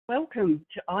Welcome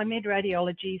to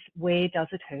Radiology's Where Does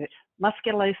It Hurt?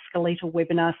 Musculoskeletal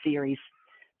webinar series.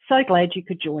 So glad you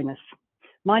could join us.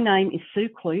 My name is Sue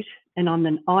Clute and I'm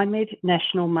an IMED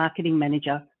National Marketing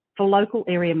Manager for Local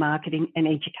Area Marketing and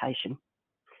Education.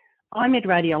 IMED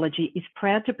Radiology is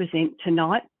proud to present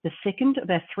tonight the second of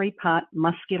our three-part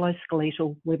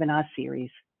musculoskeletal webinar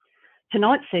series.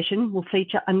 Tonight's session will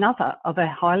feature another of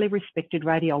our highly respected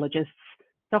radiologists,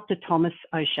 Dr. Thomas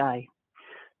O'Shea.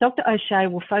 Dr. O'Shea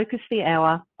will focus the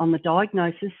hour on the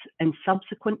diagnosis and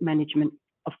subsequent management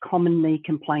of common knee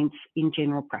complaints in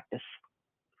general practice.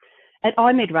 At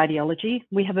IMED Radiology,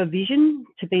 we have a vision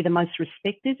to be the most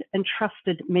respected and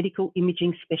trusted medical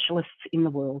imaging specialists in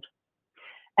the world.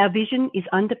 Our vision is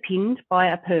underpinned by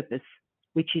our purpose,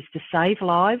 which is to save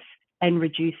lives and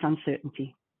reduce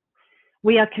uncertainty.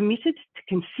 We are committed to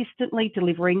consistently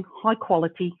delivering high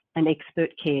quality and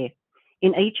expert care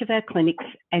in each of our clinics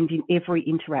and in every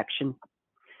interaction.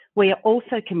 We are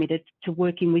also committed to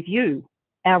working with you,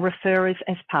 our referrers,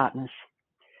 as partners.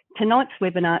 Tonight's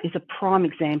webinar is a prime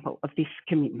example of this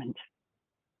commitment.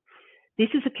 This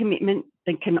is a commitment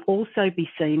that can also be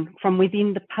seen from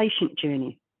within the patient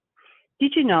journey.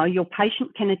 Did you know your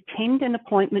patient can attend an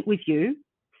appointment with you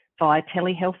via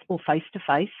telehealth or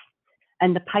face-to-face,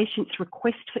 and the patient's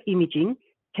request for imaging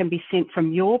can be sent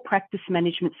from your practice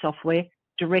management software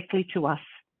directly to us,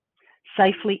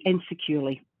 safely and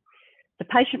securely. The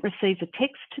patient receives a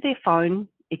text to their phone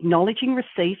acknowledging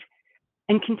receipt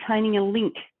and containing a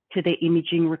link to their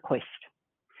imaging request.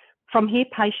 From here,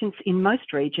 patients in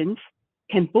most regions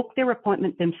can book their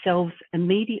appointment themselves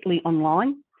immediately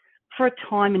online for a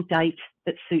time and date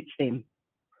that suits them.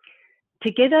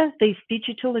 Together, these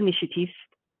digital initiatives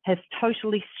have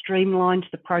totally streamlined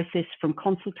the process from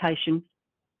consultation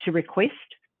to request,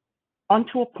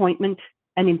 onto appointment,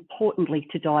 and importantly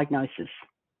to diagnosis.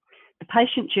 The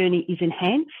patient journey is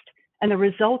enhanced and the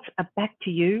results are back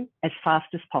to you as fast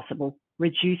as possible,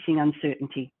 reducing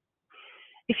uncertainty.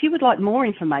 If you would like more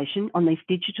information on these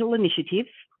digital initiatives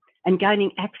and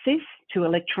gaining access to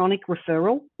electronic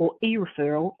referral, or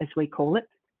e-referral as we call it,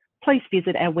 please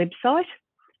visit our website,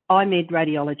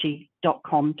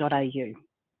 imedradiology.com.au.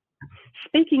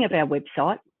 Speaking of our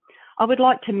website, I would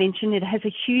like to mention it has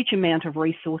a huge amount of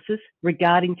resources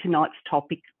regarding tonight's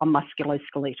topic on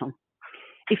musculoskeletal.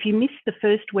 If you missed the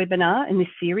first webinar in this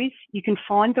series, you can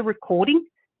find the recording.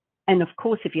 And of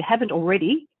course, if you haven't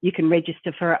already, you can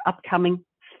register for our upcoming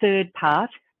third part,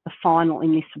 the final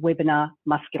in this webinar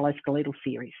musculoskeletal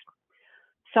series.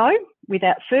 So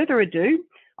without further ado,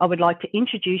 I would like to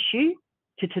introduce you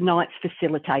to tonight's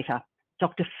facilitator,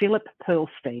 Dr. Philip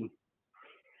Pearlstein.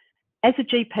 As a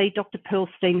GP, Dr.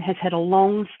 Pearlstein has had a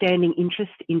long-standing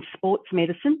interest in sports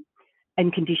medicine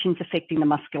and conditions affecting the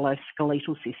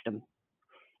musculoskeletal system.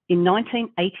 In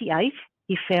 1988,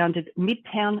 he founded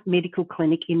Midtown Medical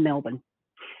Clinic in Melbourne,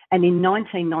 and in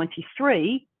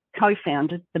 1993,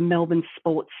 co-founded the Melbourne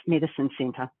Sports Medicine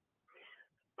Centre.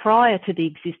 Prior to the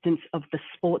existence of the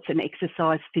Sports and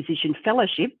Exercise Physician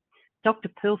Fellowship,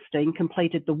 Dr. Pearlstein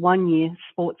completed the one-year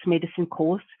sports medicine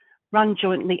course run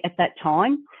jointly at that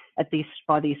time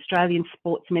by the Australian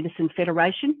Sports Medicine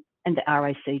Federation and the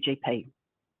RACGP.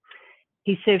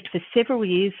 He served for several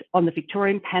years on the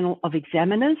Victorian panel of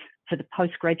examiners for the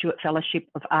postgraduate fellowship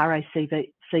of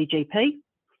RACGP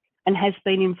and has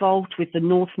been involved with the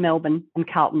North Melbourne and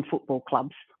Carlton football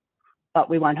clubs, but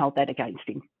we won't hold that against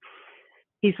him.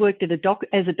 He's worked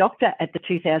as a doctor at the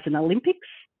 2000 Olympics,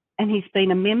 and he's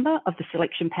been a member of the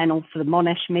selection panel for the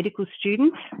Monash medical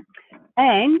students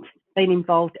and been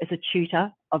involved as a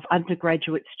tutor of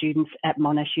undergraduate students at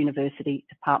Monash University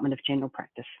Department of General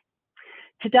Practice.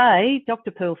 Today,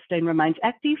 Dr. Pearlstein remains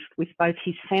active with both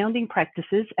his founding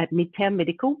practices at Midtown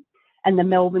Medical and the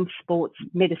Melbourne Sports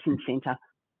Medicine Centre,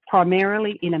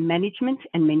 primarily in a management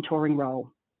and mentoring role.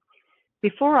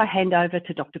 Before I hand over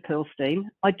to Dr. Pearlstein,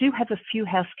 I do have a few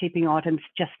housekeeping items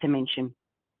just to mention.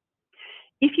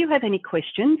 If you have any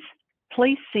questions,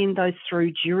 please send those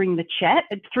through during the chat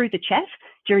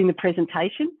during the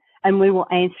presentation, and we will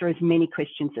answer as many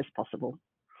questions as possible.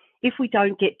 If we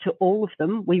don't get to all of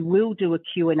them, we will do a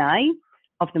Q&A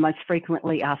of the most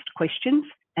frequently asked questions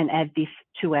and add this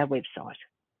to our website.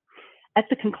 At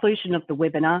the conclusion of the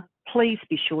webinar, please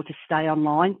be sure to stay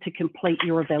online to complete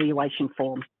your evaluation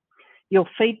form. Your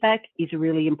feedback is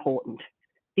really important.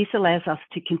 This allows us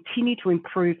to continue to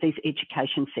improve these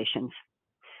education sessions.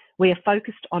 We are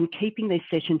focused on keeping these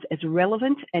sessions as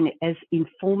relevant and as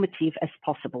informative as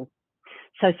possible.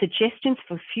 So suggestions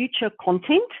for future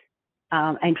content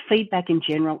and feedback in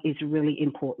general is really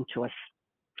important to us.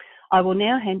 I will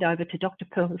now hand over to Dr.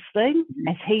 Pearlstein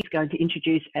as he's going to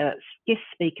introduce our guest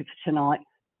speaker for tonight,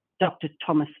 Dr.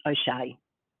 Thomas O'Shea.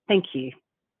 Thank you.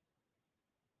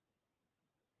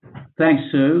 Thanks,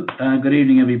 Sue. Good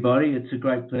evening, everybody. It's a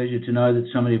great pleasure to know that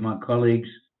so many of my colleagues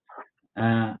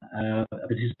are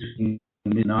participating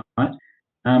tonight.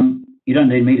 You don't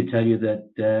need me to tell you that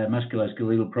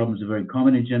musculoskeletal problems are very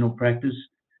common in general practice,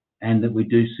 and that we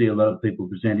do see a lot of people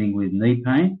presenting with knee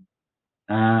pain,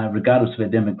 regardless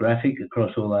of their demographic,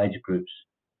 across all age groups.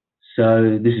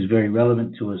 So this is very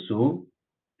relevant to us all,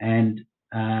 and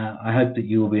I hope that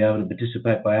you will be able to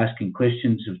participate by asking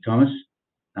questions of Thomas,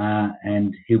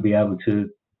 and he'll be able to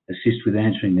assist with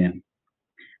answering them.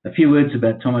 A few words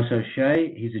about Thomas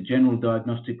O'Shea. He's a general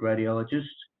diagnostic radiologist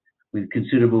with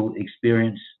considerable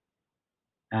experience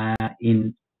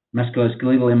in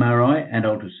musculoskeletal MRI and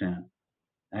ultrasound.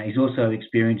 He's also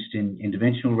experienced in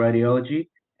interventional radiology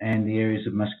and in the areas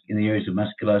of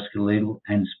musculoskeletal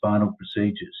and spinal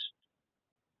procedures.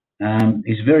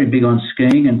 He's very big on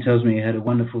skiing and tells me he had a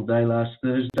wonderful day last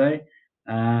Thursday.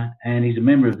 And he's a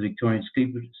member of the Victorian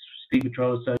Ski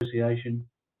Patrol Association,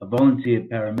 a volunteer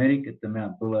paramedic at the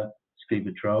Mount Buller Ski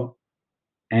Patrol,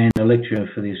 and a lecturer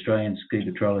for the Australian Ski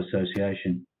Patrol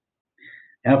Association.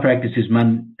 Our practice is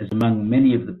among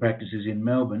many of the practices in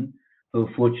Melbourne who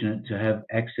are fortunate to have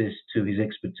access to his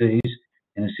expertise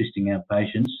in assisting our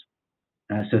patients.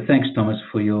 So thanks, Thomas,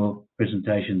 for your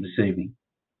presentation this evening.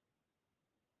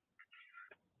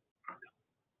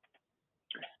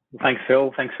 Thanks,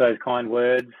 Phil. Thanks for those kind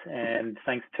words, and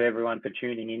thanks to everyone for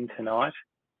tuning in tonight.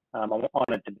 I'm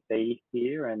honoured to be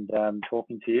here and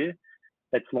talking to you.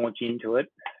 Let's launch into it.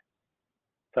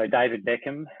 So David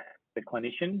Beckham, the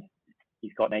clinician,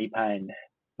 he's got knee pain.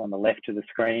 On the left of the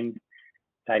screen,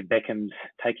 Dave Beckham's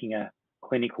taking a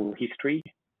clinical history.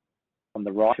 On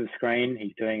the right of the screen,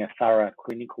 he's doing a thorough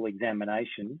clinical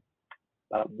examination.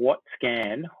 But what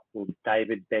scan will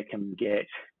David Beckham get?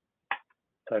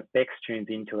 So if Bex tunes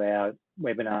into our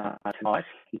webinar tonight,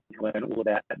 you can learn all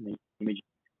about that in the image.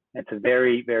 It's a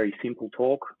very, very simple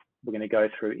talk. We're going to go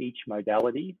through each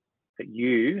modality that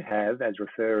you have as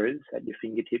referrers at your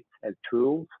fingertips as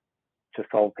tools to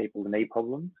solve people's knee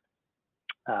problems.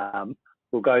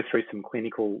 We'll go through some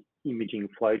clinical imaging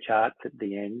flow charts at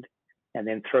the end, and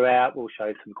then throughout we'll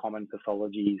show some common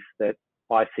pathologies that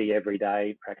I see every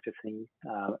day practicing,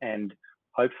 and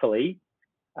hopefully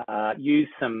use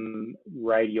some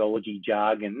radiology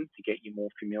jargon to get you more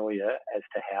familiar as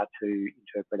to how to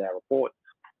interpret our reports.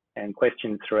 And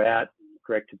questions throughout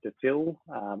directed to Phil,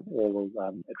 or we'll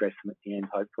address them at the end,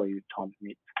 hopefully, if time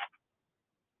permits.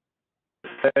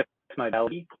 The first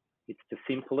modality, it's the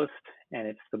simplest and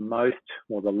it's the most,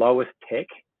 or the lowest tech,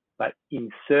 but in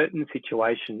certain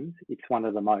situations, it's one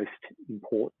of the most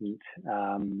important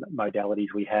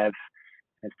modalities we have.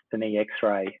 It's the knee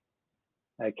X-ray.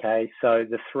 Okay, so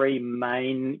the three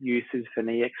main uses for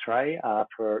knee X-ray are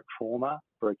for trauma,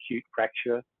 for acute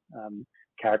fracture,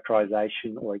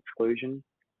 characterization or exclusion,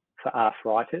 for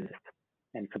arthritis,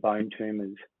 and for bone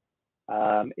tumours.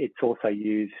 It's also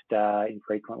used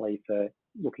infrequently for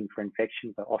looking for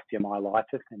infection, for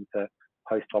osteomyelitis, and for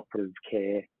post-operative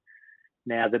care.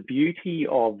 Now, the beauty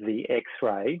of the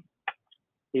X-ray,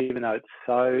 even though it's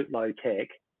so low tech,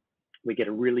 we get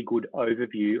a really good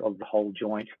overview of the whole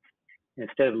joint.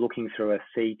 Instead of looking through a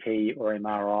CT or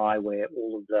MRI where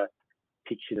all of the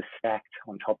pictures are stacked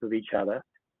on top of each other,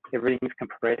 everything's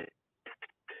compressed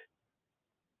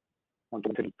onto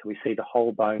it, so we see the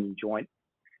whole bone and joint.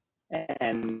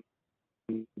 And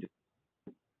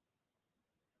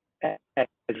as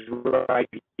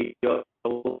radiologists,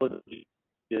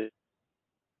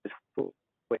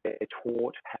 we're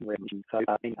taught pattern recognition. So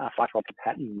fiber optic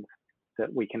patterns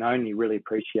that we can only really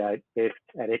appreciate best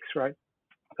at X-ray.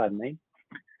 Pardon me.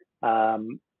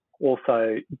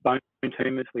 Also, bone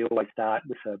tumours, we always start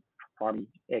with a primary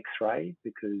X-ray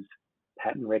because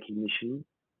pattern recognition,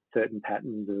 certain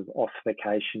patterns of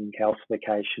ossification,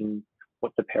 calcification,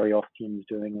 what the periosteum is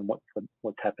doing and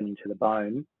what's happening to the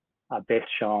bone are best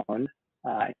shown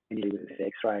in with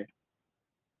X-ray.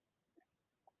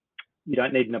 You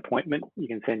don't need an appointment. You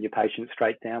can send your patient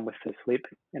straight down with the slip,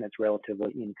 and it's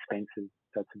relatively inexpensive.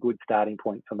 So it's a good starting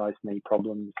point for most knee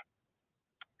problems.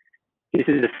 This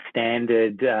is a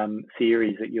standard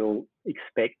series that you'll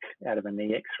expect out of a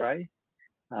knee X-ray.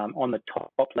 On the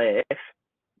top left,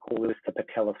 call this the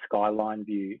patella skyline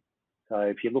view. So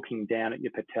if you're looking down at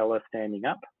your patella standing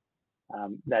up,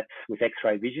 that's with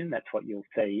X-ray vision, that's what you'll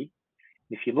see.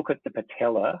 If you look at the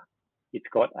patella, it's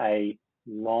got a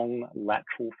long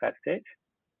lateral facet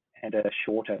and a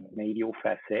shorter medial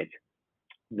facet.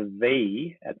 The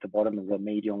V at the bottom of the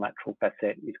medial lateral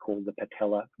facet is called the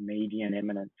patella median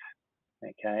eminence.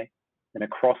 Okay, and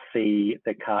across the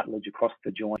cartilage, across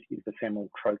the joint, is the femoral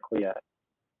trochlea.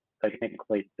 So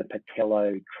technically, it's the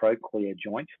patellotrochlear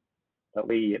joint, but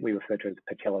we refer to it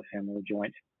as patellofemoral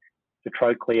joint. The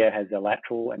trochlea has a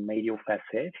lateral and medial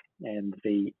facet and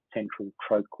the central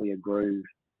trochlear groove.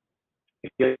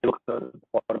 If you look at the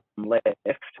bottom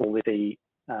left, we'll see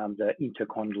the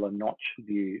intercondylar notch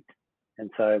view.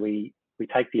 And so we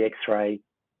take the X-ray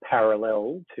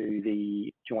parallel to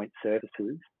the joint surfaces.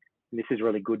 And this is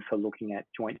really good for looking at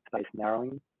joint space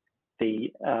narrowing.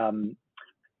 You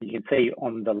can see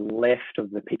on the left of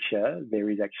the picture, there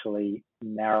is actually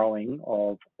narrowing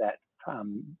of that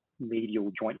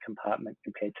medial joint compartment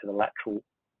compared to the lateral.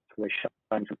 So we're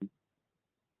showing something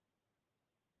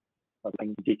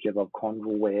indicative of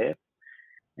chondral wear.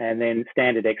 And then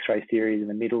standard X-ray series in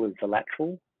the middle is the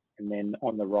lateral, and then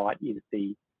on the right is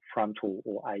the frontal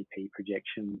or AP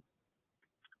projection.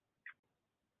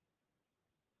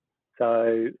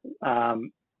 So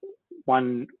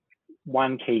one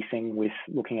key thing with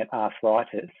looking at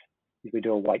arthritis is we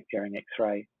do a weight-bearing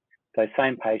X-ray. So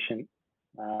same patient,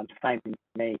 same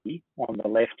knee. On the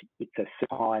left, it's a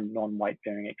supine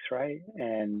non-weight-bearing X-ray,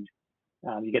 and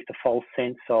you get the false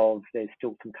sense of there's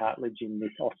still some cartilage in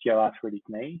this osteoarthritic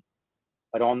knee.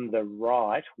 But on the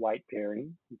right,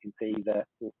 weight-bearing, you can see the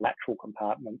lateral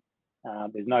compartment.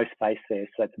 There's no space there,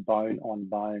 so it's bone on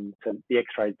bone. So the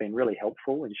X-ray has been really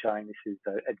helpful in showing this is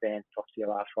the advanced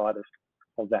osteoarthritis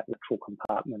of that lateral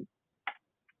compartment.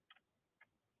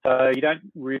 So you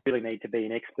don't really need to be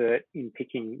an expert in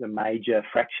picking the major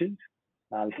fractures.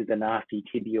 This is a nasty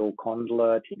tibial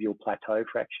condylar, tibial plateau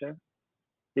fracture.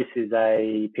 This is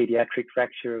a pediatric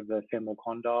fracture of the femoral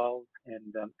condyles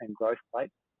and growth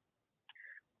plate.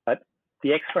 But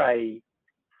the X-ray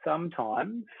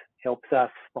sometimes helps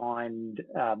us find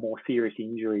more serious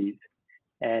injuries,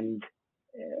 and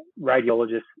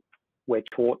radiologists, we're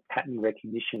taught pattern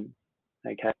recognition.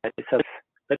 Okay, so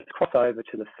let's cross over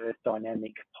to the first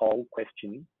dynamic poll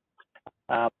question.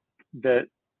 We're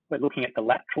looking at the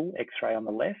lateral X-ray on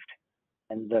the left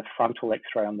and the frontal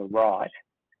X-ray on the right.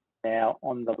 Now,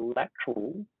 on the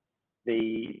lateral,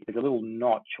 there's a little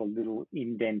notch or little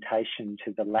indentation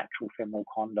to the lateral femoral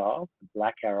condyle, the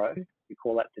black arrow. We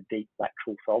call that the deep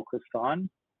lateral sulcus sign.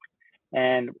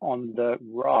 And on the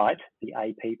right, the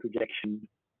AP projection,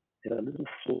 there's a little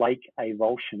flake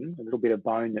avulsion, a little bit of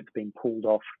bone that's been pulled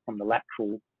off from the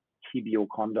lateral tibial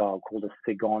condyle called a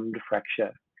second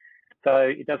fracture. So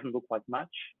it doesn't look like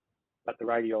much, but the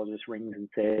radiologist rings and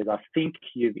says, I think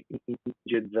you've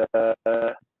injured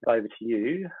the, over to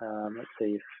you. Let's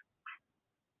see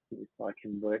if I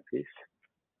can work this.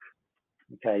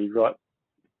 Okay, you've got,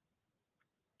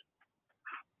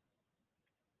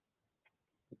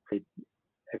 let's see,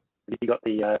 have you got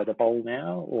the bowl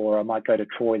now? Or I might go to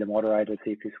Troy, the moderator, to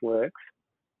see if this works.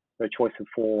 So a choice of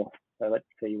 4. So let's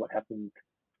see what happens.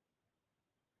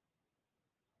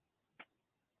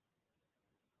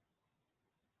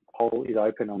 Poll is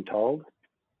open, I'm told.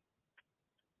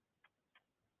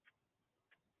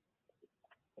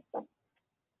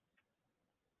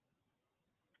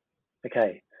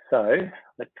 Okay, so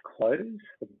let's close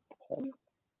the poll.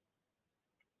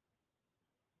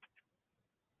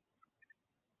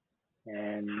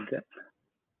 And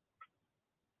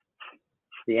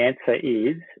the answer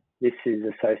is, this is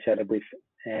associated with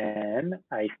an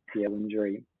ACL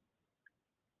injury.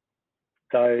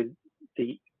 So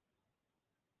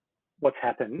what's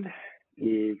happened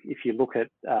is, if you look at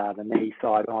the knee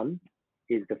side on,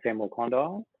 is the femoral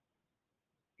condyle,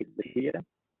 is here.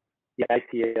 The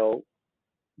ACL,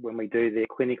 when we do the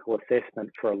clinical assessment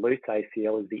for a loose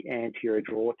ACL, is the anterior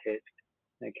draw test.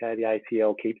 Okay, the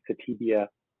ACL keeps the tibia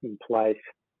in place.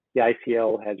 The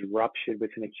ACL has ruptured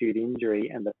with an acute injury,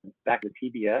 and the back of the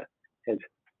tibia has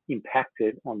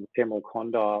impacted on the femoral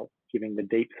condyle, giving the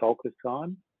deep sulcus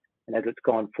sign. And as it's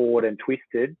gone forward and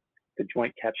twisted, the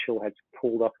joint capsule has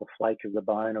pulled off a flake of the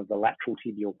bone of the lateral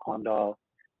tibial condyle.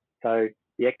 So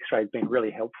the X-ray has been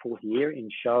really helpful here in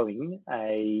showing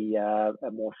a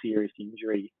more serious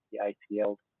injury, the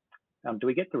ACL. Do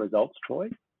we get the results, Troy?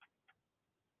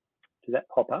 Does that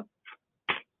pop up?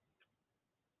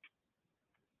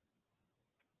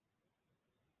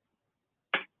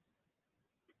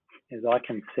 As I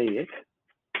can see it,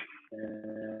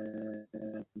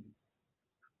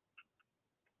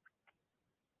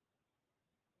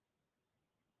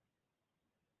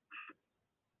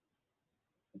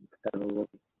 have a look.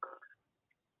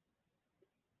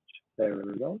 There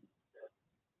we go.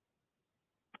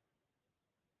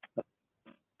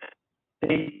 I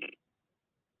think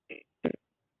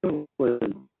it was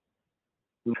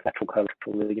lateral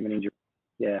collateral ligament injury.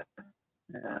 Yeah.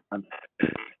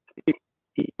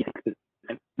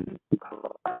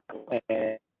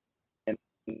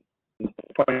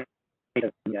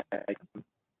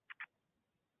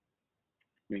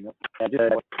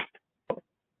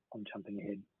 I'm jumping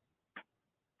ahead.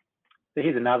 So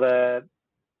here's another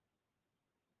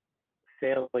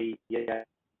fairly decent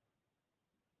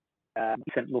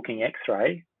looking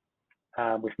X-ray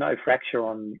with no fracture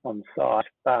on site,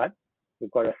 but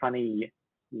we've got a funny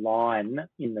line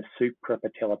in the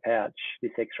suprapatellar pouch.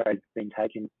 This X-ray has been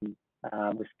taken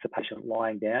with the patient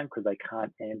lying down because they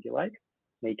can't ambulate.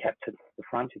 Kneecap to the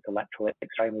front is a lateral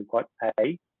X-ray, and we've got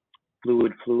a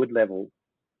fluid level.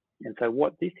 And so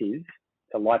what this is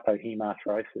a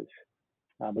lipohemarthrosis.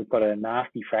 We've got a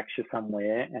nasty fracture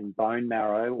somewhere, and bone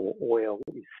marrow or oil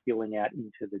is spilling out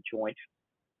into the joint,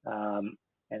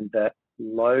 and the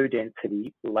low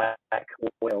density black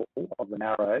oil of the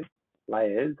marrow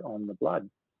layers on the blood.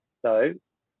 So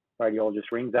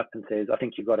radiologist rings up and says, I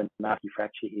think you've got a nasty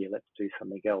fracture here, let's do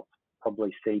something else,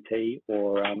 probably CT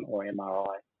or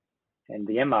MRI. And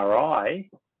the MRI,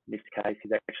 in this case,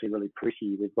 is actually really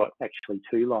pretty. We've got actually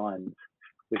two lines.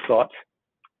 We've got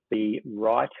the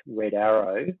right red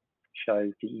arrow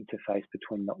shows the interface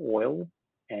between the oil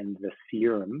and the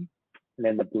serum, and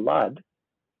then the blood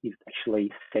is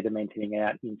actually sedimenting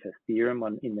out into serum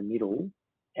in the middle,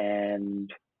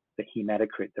 and the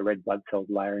hematocrit, the red blood cells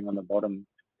layering on the bottom.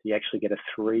 So you actually get a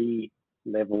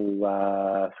 3-level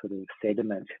sort of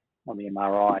sediment on the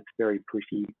MRI. It's very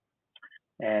pretty.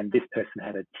 And this person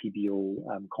had a tibial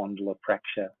condylar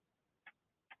fracture.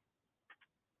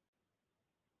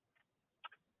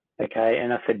 Okay,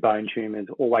 and I said bone tumours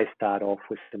always start off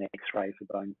with an X-ray for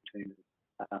bone tumours.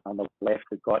 On the left,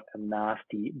 we've got a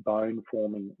nasty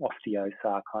bone-forming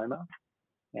osteosarcoma,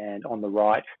 and on the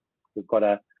right, we've got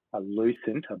a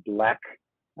lucent, a black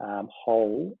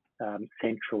hole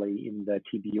centrally in the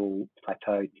tibial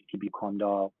plateau, tibial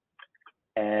condyle,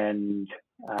 and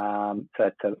so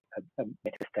it's a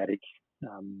metastatic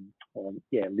or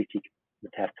lytic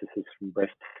metastasis from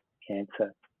breast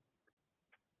cancer.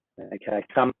 Okay,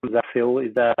 thumbs up, Phil.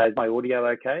 Is my audio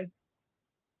okay?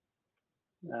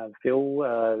 Phil,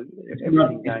 it's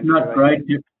not great.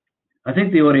 I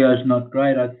think the audio is not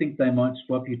great. I think they might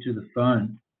swap you to the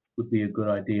phone. Would be a good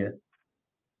idea.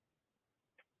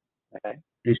 Okay.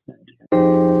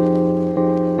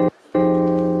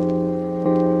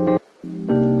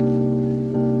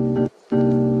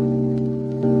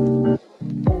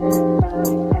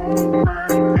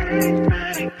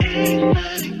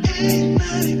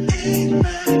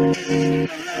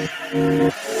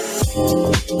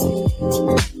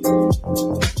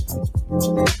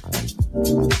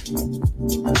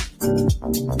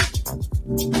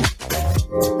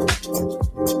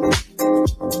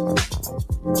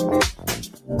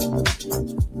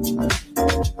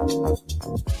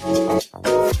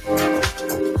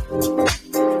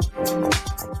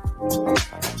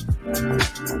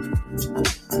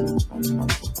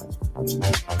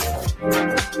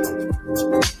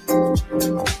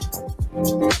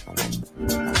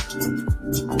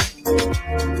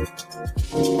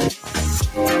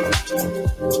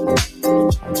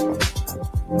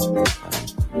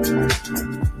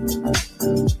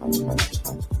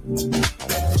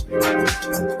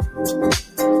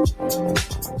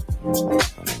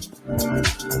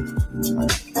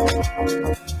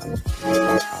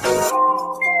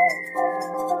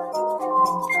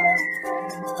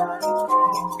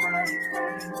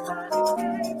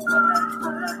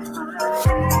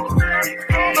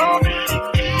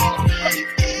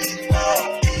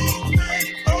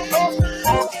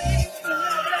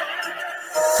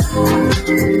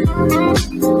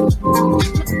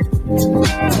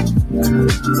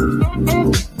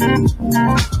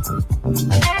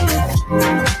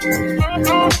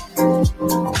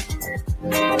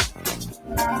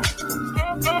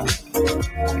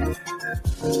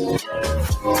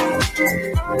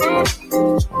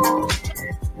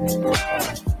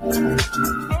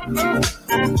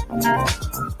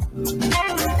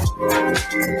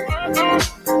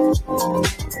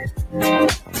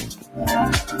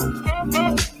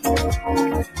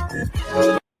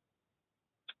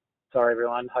 Sorry,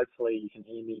 everyone. Hopefully you can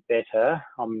hear me better.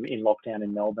 I'm in lockdown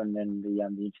in Melbourne and the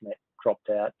internet dropped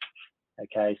out.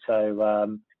 Okay,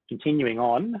 so continuing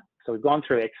on. So we've gone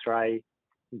through X-ray.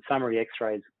 In summary,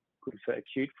 X-ray is good for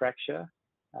acute fracture,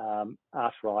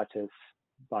 arthritis,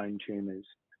 bone tumours.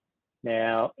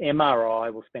 Now,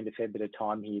 MRI, we'll spend a fair bit of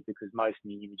time here because most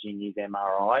new imaging is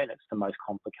MRI and it's the most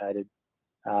complicated.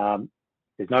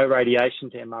 There's no radiation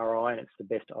to MRI and it's the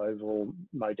best overall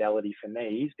modality for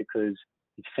knees because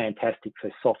it's fantastic for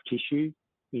soft tissue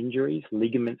injuries,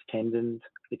 ligaments, tendons.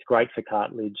 It's great for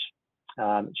cartilage.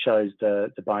 It shows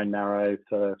the bone marrow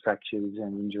for fractures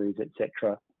and injuries,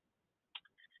 etc.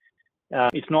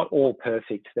 It's not all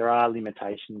perfect. There are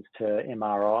limitations to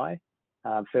MRI.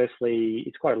 Firstly,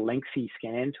 it's quite a lengthy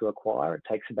scan to acquire. It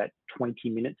takes about 20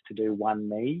 minutes to do one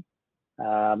knee.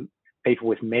 People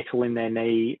with metal in their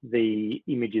knee, the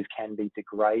images can be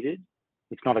degraded.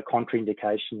 It's not a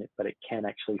contraindication, but it can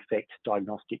actually affect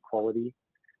diagnostic quality.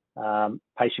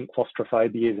 Patient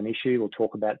claustrophobia is an issue. We'll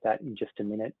talk about that in just a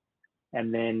minute.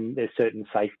 And then there's certain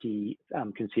safety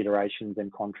considerations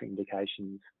and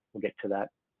contraindications. We'll get to that.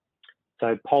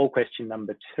 So poll question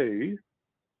number 2,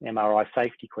 MRI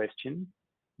safety question.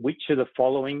 Which of the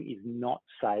following is not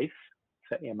safe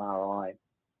for MRI?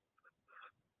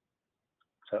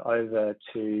 So over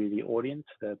to the audience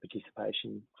for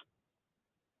participation.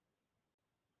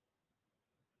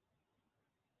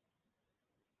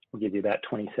 We'll give you about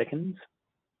 20 seconds.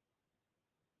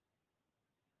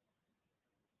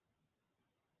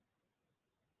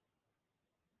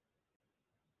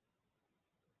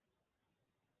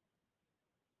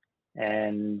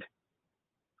 And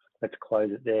let's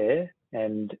close it there.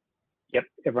 And yep,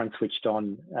 everyone switched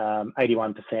on.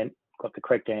 81% got the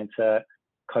correct answer,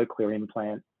 cochlear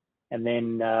implant. And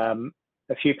then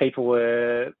a few people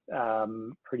were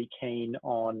pretty keen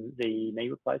on the knee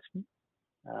replacement.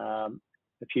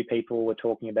 A few people were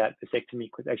talking about vasectomy,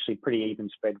 actually pretty even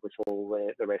spread with all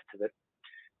the rest of it.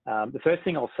 The first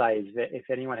thing I'll say is that if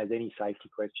anyone has any safety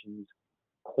questions,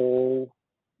 call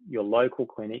your local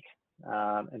clinic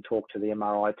and talk to the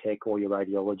MRI tech or your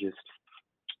radiologist.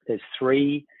 There's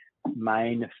 3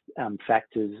 main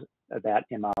factors about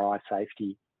MRI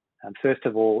safety. First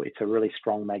of all, it's a really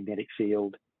strong magnetic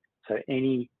field. So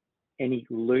any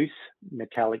loose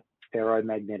metallic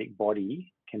ferromagnetic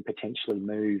body can potentially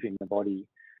move in the body.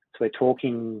 So we're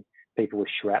talking people with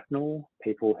shrapnel,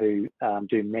 people who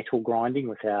do metal grinding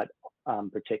without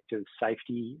protective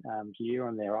safety gear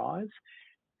on their eyes.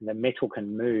 And the metal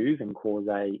can move and cause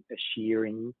a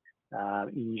shearing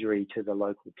injury to the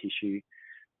local tissue.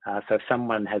 So if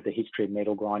someone has a history of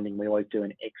metal grinding, we always do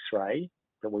an X-ray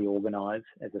that we organise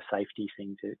as a safety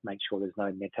thing to make sure there's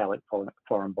no metallic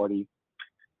foreign body.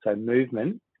 So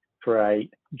movement for a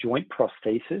joint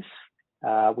prosthesis,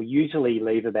 we usually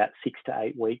leave about 6 to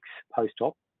 8 weeks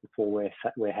post-op before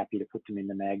we're happy to put them in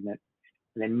the magnet.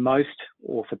 And then most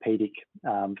orthopedic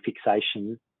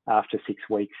fixation after 6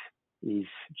 weeks is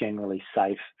generally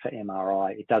safe for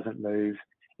MRI. It doesn't move,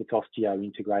 it's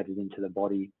osteo-integrated into the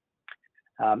body.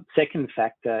 Second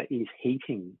factor is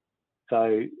heating.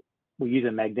 So we use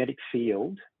a magnetic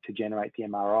field to generate the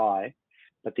MRI,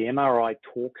 but the MRI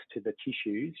talks to the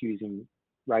tissues using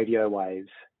radio waves,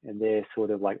 and they're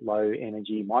sort of like low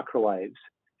energy microwaves.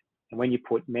 And when you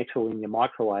put metal in your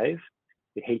microwave,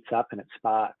 it heats up and it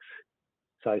sparks.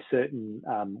 So certain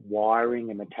wiring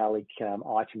and metallic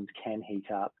items can heat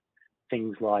up.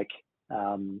 Things like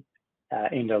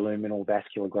endoluminal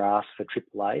vascular grafts for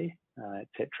AAA,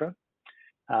 etc.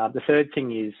 The third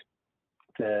thing is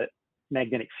the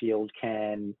magnetic field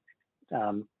can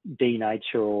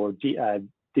denature or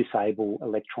disable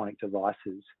electronic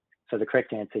devices. So the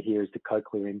correct answer here is the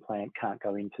cochlear implant can't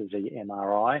go into the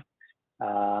MRI.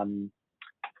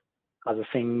 Other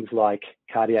things like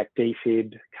cardiac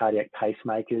defib, cardiac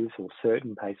pacemakers, or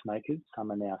certain pacemakers,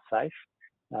 some are now safe,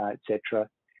 etc.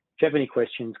 If you have any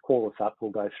questions, call us up,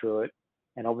 we'll go through it.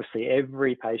 And obviously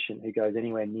every patient who goes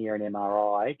anywhere near an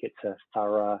MRI gets a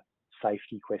thorough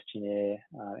safety questionnaire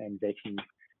and vetting.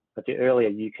 But the earlier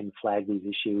you can flag these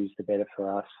issues, the better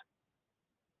for us.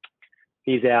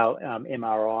 Here's our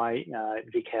MRI,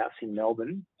 Vic House in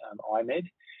Melbourne, IMED.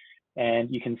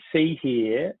 And you can see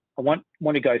here, I want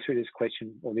to go through this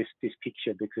question or this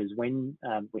picture because when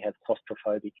we have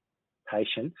claustrophobic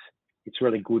patients, it's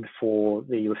really good for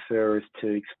the referrers to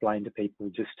explain to people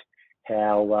just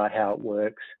how it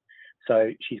works.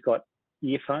 So she's got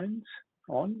earphones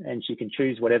on and she can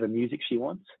choose whatever music she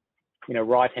wants. In her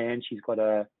right hand, she's got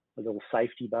a little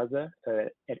safety buzzer. So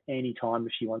at any time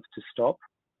if she wants to stop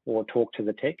or talk to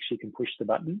the tech, she can push the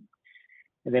button.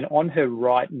 And then on her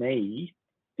right knee,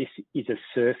 this is a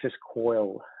surface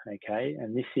coil, okay?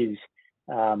 And this is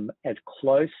as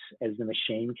close as the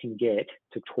machine can get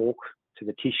to talk to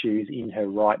the tissues in her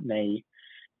right knee.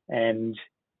 And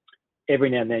every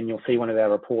now and then you'll see one of our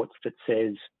reports that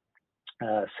says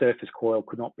surface coil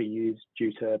could not be used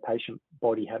due to patient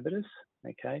body habitus,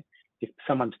 okay? If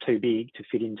someone's too big to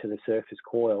fit into the surface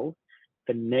coil,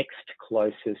 the next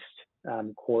closest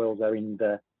coils are in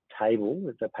the table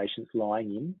that the patient's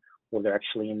lying in, or they're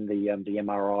actually in the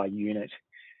MRI unit.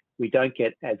 We don't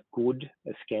get as good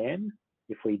a scan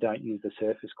if we don't use the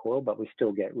surface coil, but we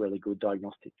still get really good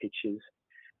diagnostic pictures.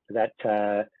 So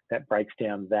that breaks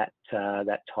down that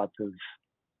type of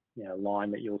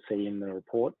line that you'll see in the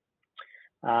report.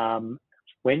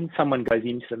 when someone goes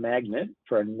into the magnet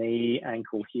for a knee,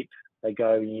 ankle, hip, they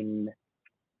go in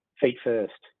feet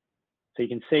first. So you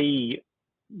can see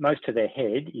most of their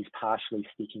head is partially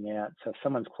sticking out. So if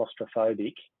someone's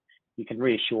claustrophobic, you can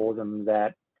reassure them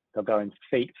that they'll go in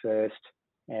feet first,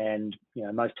 and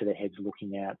most of their head's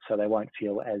looking out, so they won't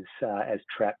feel as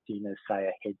trapped in as, say,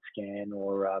 a head scan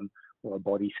or a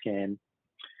body scan.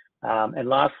 And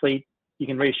lastly, you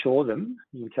can reassure them.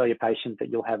 You can tell your patient that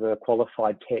you'll have a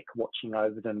qualified tech watching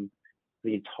over them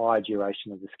the entire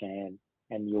duration of the scan,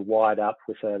 and you're wired up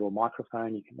with a little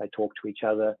microphone. They talk to each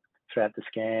other throughout the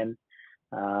scan,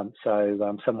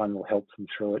 so someone will help them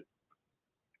through it.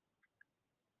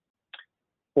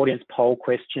 Audience poll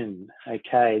question.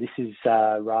 Okay, this is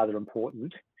rather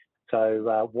important.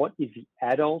 So what is the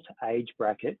adult age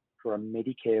bracket for a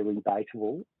Medicare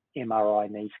rebatable MRI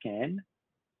knee scan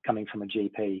coming from a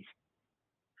GP?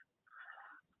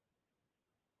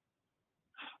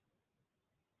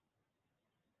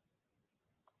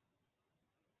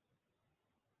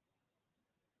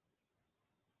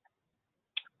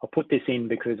 I'll put this in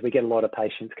because we get a lot of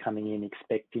patients coming in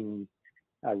expecting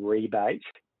a rebate,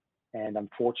 and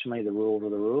unfortunately the rules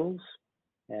are the rules,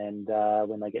 and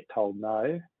when they get told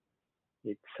no,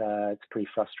 it's pretty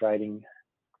frustrating.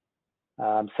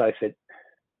 So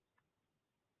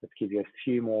let's give you a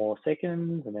few more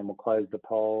seconds and then we'll close the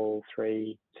poll.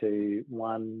 3, 2,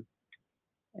 1.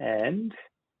 And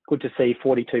good to see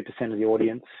 42% of the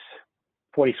audience,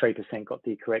 43% got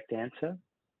the correct answer.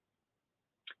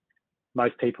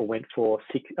 Most people went for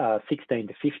 16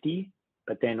 to 50,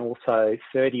 but then also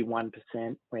 31%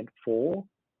 went for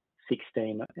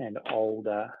 16 and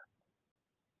older.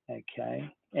 Okay,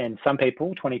 and some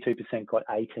people, 22%, got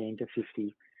 18 to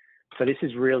 50. So this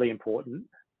is really important.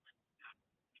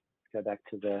 Go back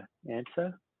to the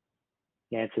answer.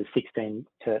 The answer is 16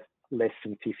 to less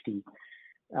than 50.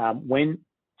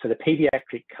 So the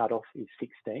pediatric cutoff is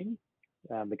 16.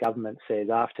 The government says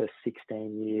after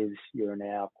 16 years, you're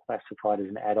now classified as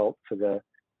an adult for the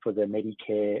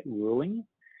Medicare ruling.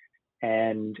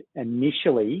 And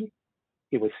initially,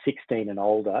 it was 16 and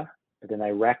older, but then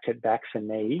they racked it back for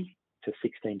knee to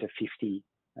 16 to 50.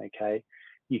 Okay,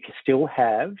 you can still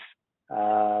have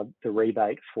the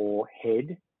rebate for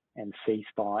head and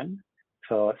C-spine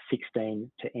for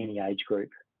 16 to any age group.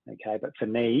 Okay, but for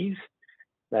knees,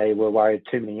 they were worried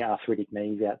too many arthritic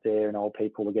knees out there and old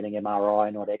people were getting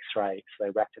MRI, not X-ray. So they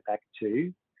racked it back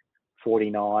to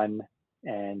 49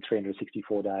 and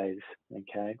 364 days.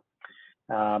 Okay.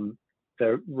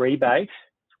 The rebate,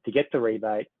 to get the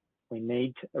rebate, we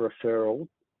need a referral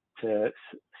to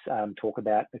talk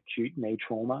about acute knee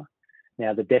trauma.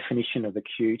 Now, the definition of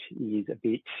acute is a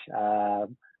bit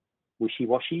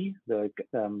wishy-washy. The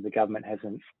government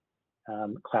hasn't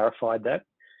clarified that.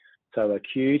 So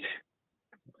acute,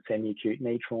 semi-acute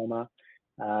knee trauma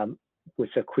with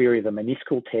a query of a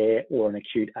meniscal tear or an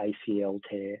acute ACL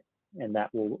tear, and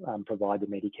that will provide the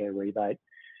Medicare rebate.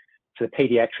 For the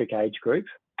paediatric age group,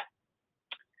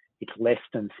 it's less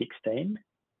than 16.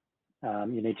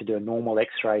 You need to do a normal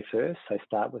X-ray first, so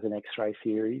start with an X-ray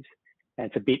series. And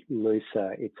it's a bit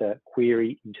looser. It's a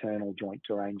query internal joint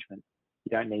derangement. You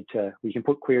don't need to, you can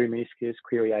put query meniscus,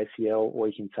 query ACL, or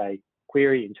you can say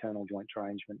query internal joint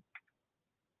derangement.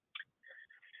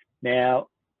 Now,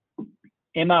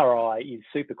 MRI is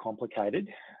super complicated.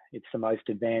 It's the most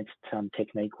advanced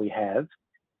technique we have,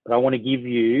 but I want to give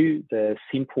you the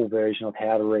simple version of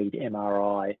how to read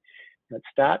MRI. And it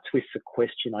starts with the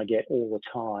question I get all the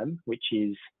time, which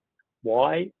is,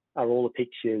 why are all the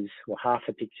pictures, or half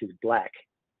the pictures, black?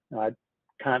 I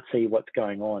can't see what's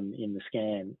going on in the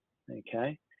scan,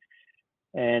 okay?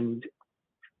 And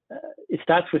it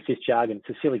starts with this jargon.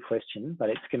 It's a silly question, but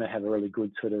it's going to have a really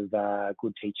good sort of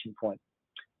good teaching point.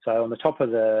 So on the top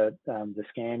of the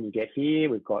scan you get here,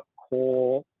 we've got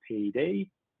core PD,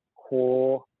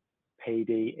 core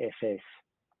PDFS.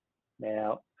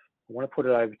 Now, I want to put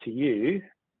it over to you.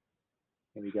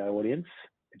 Here we go, audience,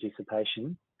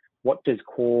 participation. What does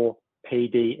core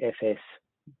PDFS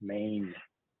mean?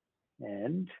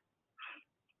 And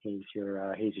here's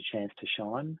your chance to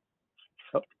shine.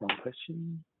 Oh, one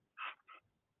question.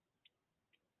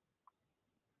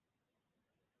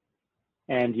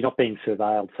 And you're not being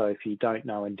surveilled, so if you don't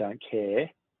know and don't care,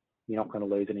 you're not going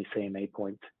to lose any CME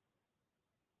points.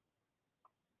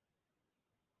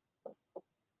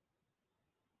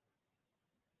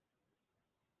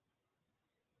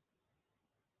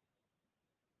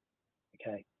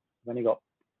 Okay, I've only got,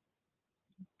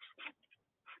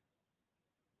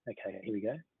 okay, here we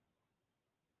go.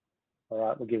 All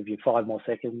right, we'll give you 5 more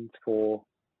seconds. 4,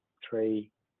 3,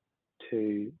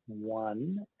 2,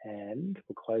 1, and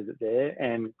we'll close it there.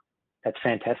 And That's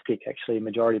fantastic. Actually, the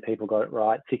majority of people got it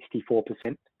right.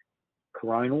 64%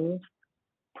 coronal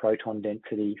proton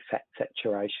density fat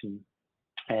saturation.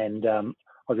 And I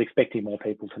was expecting more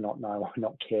people to not know or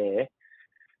not care.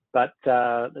 But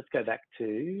let's go back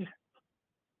to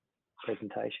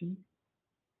presentation.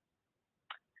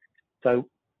 So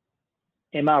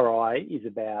MRI is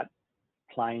about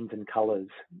planes and colours.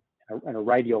 And a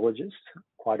radiologist,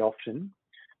 quite often,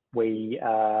 we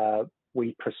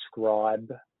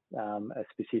prescribe a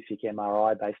specific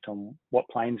MRI based on what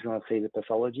planes we want to see the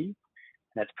pathology.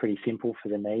 And that's pretty simple for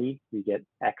the knee. We get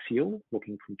axial,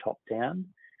 looking from top down.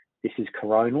 This is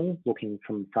coronal, looking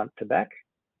from front to back.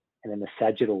 And then the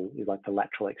sagittal is like the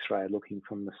lateral X-ray, looking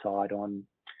from the side on.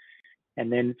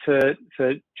 And then for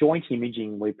joint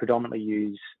imaging, we predominantly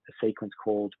use a sequence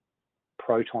called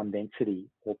proton density,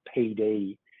 or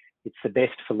PD. It's the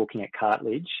best for looking at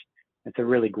cartilage. It's a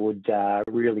really good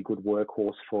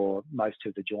workhorse for most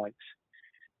of the joints.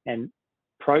 And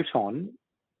proton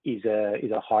is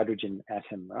a hydrogen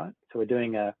atom, right? So we're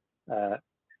doing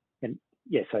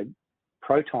so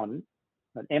proton,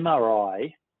 an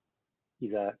MRI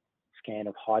is a scan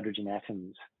of hydrogen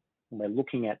atoms, and we're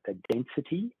looking at the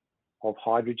density of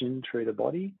hydrogen through the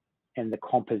body and the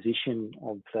composition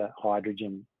of the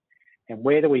hydrogen. And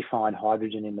where do we find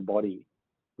hydrogen in the body?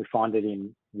 We find it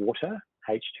in water,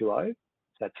 H2O, so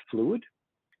that's fluid.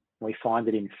 We find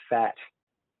it in fat.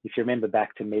 If you remember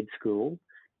back to med school,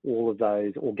 all of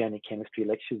those organic chemistry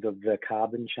lectures of the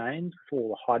carbon chains, with all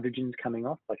the hydrogens coming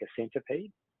off like a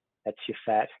centipede, that's your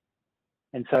fat.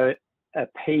 And so a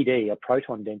PD, a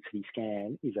proton density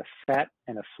scan, is a fat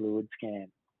and a fluid scan.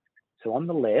 So on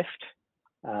the left,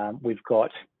 we've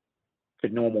got the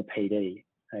normal PD,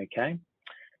 okay?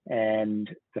 And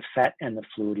the fat and the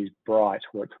fluid is bright,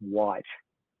 or it's white.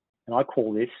 And I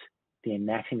call this the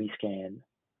anatomy scan.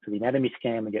 So the anatomy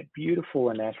scan, we get beautiful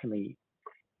anatomy,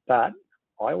 but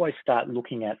I always start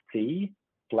looking at the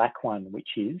black one, which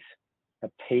is a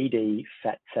PD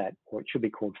fat sat, or it should be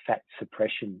called fat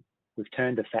suppression. We've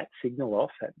turned the fat signal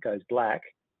off, that goes black,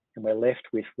 and we're left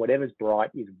with whatever's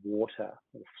bright is water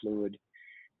or fluid.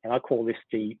 And I call this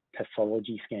the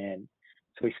pathology scan.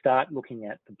 So we start looking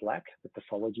at the black, the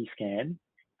pathology scan,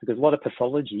 because a lot of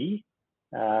pathology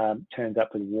turns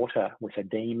up with water, with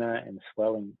edema and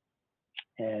swelling.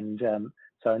 And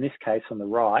so in this case on the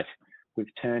right,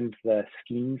 we've turned the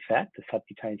skin fat, the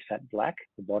subcutaneous fat black,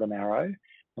 the bottom arrow,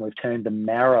 and we've turned the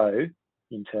marrow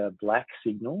into a black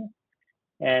signal.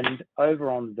 And over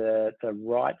on the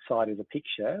right side of the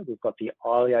picture, we've got the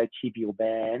iliotibial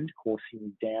band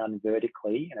coursing down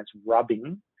vertically, and it's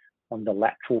rubbing on the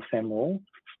lateral femoral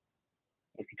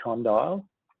epicondyle.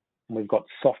 And we've got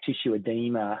soft tissue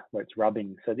edema where it's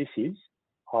rubbing. So this is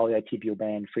iliotibial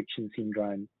band friction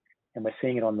syndrome, and we're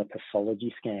seeing it on the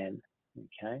pathology scan.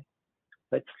 Okay,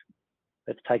 let's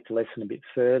take the lesson a bit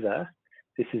further.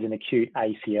 This is an acute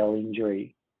ACL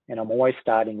injury, and I'm always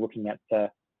starting looking at the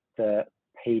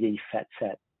PD fat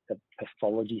sat, the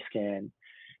pathology scan,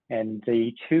 and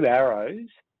the two arrows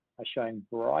are showing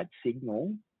bright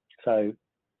signal, so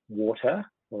water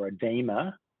or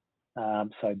edema,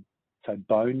 so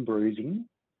bone bruising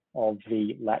of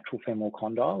the lateral femoral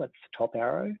condyle, that's the top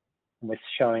arrow, and we're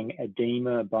showing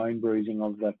edema, bone bruising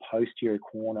of the posterior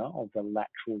corner of the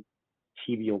lateral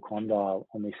tibial condyle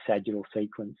on this sagittal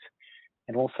sequence.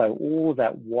 And also all of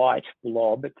that white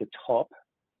blob at the top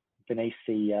beneath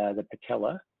the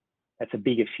patella, that's a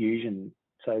big effusion.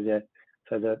 So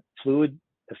the fluid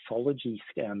pathology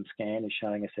scan is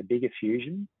showing us a big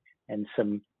effusion and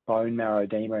some bone marrow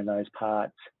edema in those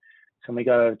parts. So when we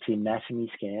go over to the anatomy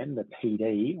scan, the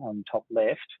PD on top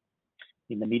left,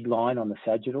 in the midline on the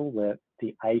sagittal,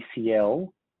 the ACL,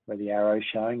 where the arrow is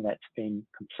showing, that's been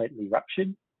completely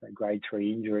ruptured, a grade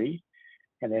 3 injury.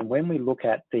 And then when we look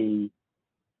at the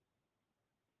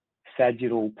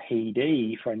sagittal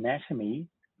PD for anatomy,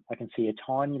 I can see a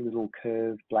tiny little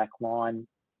curved black line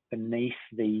beneath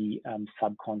the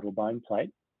subchondral bone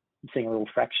plate. I'm seeing a little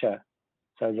fracture.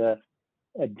 So the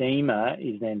edema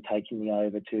is then taking me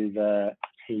over to the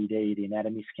PD, the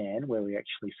anatomy scan, where we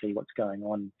actually see what's going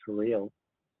on for real.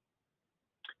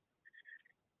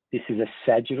 This is a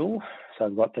sagittal, so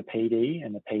I've got the PD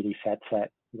and the PD fat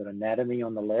sat. We've got anatomy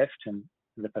on the left and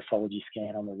the pathology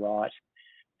scan on the right.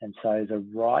 And so the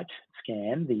right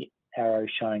scan, the arrow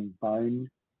showing bone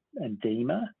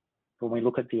edema. When we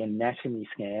look at the anatomy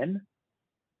scan,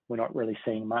 we're not really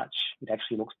seeing much. It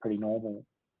actually looks pretty normal.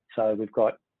 So we've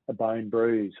got a bone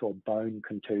bruise or bone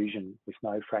contusion with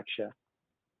no fracture.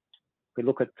 If we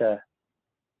look at the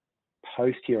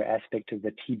posterior aspect of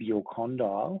the tibial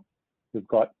condyle, we've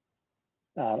got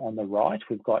on the right,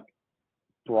 we've got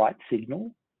bright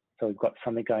signal. So we've got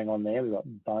something going on there. We've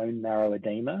got bone marrow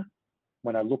edema.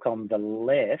 When I look on the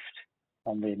left,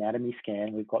 on the anatomy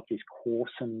scan, we've got this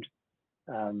coarsened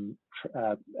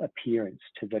appearance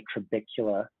to the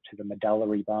trabecular, to the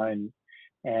medullary bone.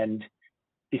 And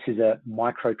this is a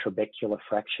microtrabecular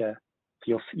fracture.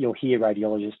 You'll hear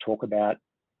radiologists talk about,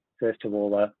 first of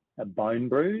all, a bone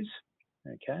bruise,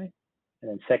 okay?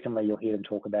 And then secondly, you'll hear them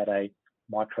talk about a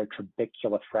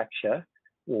microtrabecular fracture,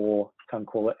 or some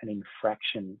call it an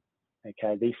infraction,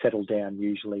 okay? These settle down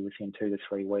usually within 2 to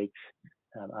 3 weeks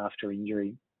after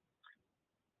injury.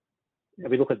 If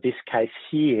we look at this case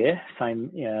here,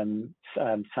 same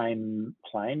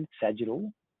plane,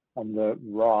 sagittal. On the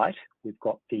right, we've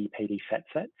got the PD fat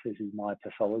sets. This is my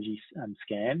pathology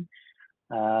scan.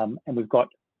 And we've got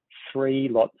 3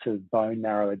 lots of bone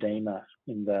marrow edema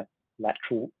in the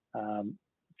lateral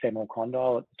femoral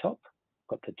condyle at the top.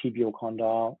 We've got the tibial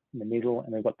condyle in the middle,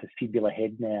 and we've got the fibular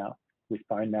head now with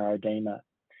bone marrow edema.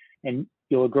 And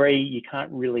you'll agree you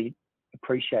can't really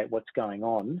appreciate what's going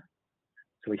on.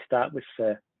 So we start with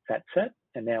the fat set,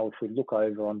 and now if we look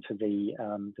over onto the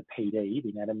PD,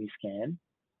 the anatomy scan,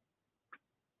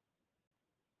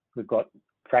 we've got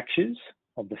fractures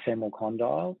of the femoral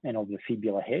condyle and of the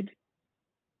fibular head.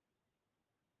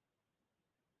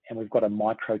 And we've got a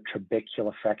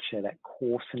microtrabecular fracture, that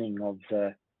coarsening of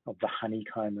the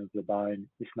honeycomb of the bone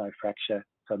with no fracture.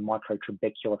 So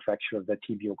microtrabecular fracture of the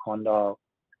tibial condyle.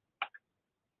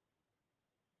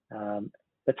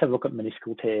 Let's have a look at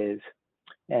meniscal tears.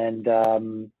 And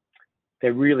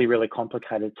they're really, really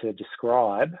complicated to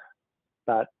describe,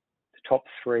 but the top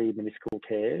 3 meniscal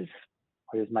tears,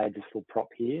 I just made this little prop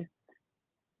here.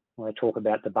 I want to talk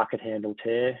about the bucket handle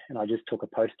tear, and I just took a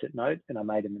post-it note and I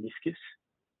made a meniscus.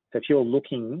 So if you're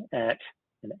looking at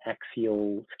an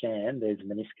axial scan, there's a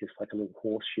meniscus like a little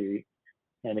horseshoe.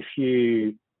 And if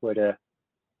you were to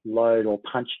load or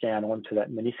punch down onto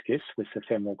that meniscus with the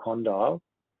femoral condyle,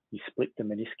 you split the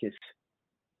meniscus.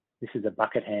 This is a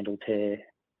bucket handle tear,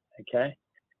 okay?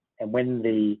 And when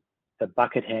the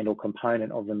bucket handle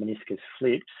component of the meniscus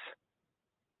flips,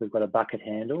 we've got a bucket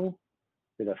handle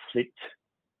with a flipped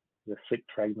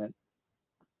fragment,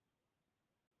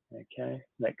 okay?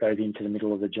 That goes into the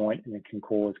middle of the joint and it can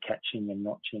cause catching and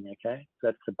notching, okay? So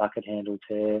that's the bucket handle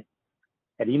tear.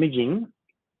 At imaging,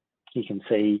 you can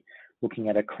see, looking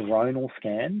at a coronal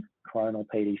scan, coronal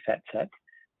PD fat sat,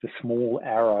 the small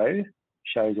arrow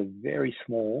shows a very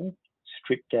small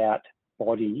stripped out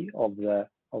body of the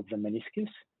meniscus,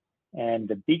 and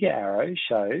the bigger arrow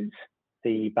shows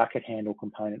the bucket handle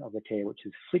component of the tear, which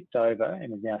is flipped over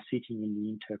and is now sitting in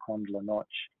the intercondylar notch.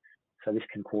 So this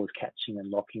can cause catching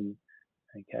and locking,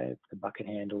 okay? It's the bucket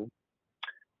handle.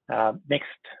 Next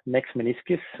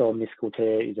meniscus or meniscal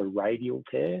tear is a radial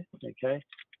tear, okay?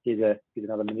 Here's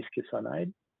another meniscus I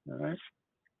made, all right?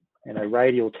 And a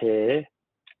radial tear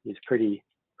is pretty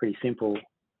simple.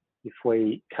 If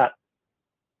we cut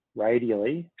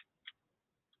radially,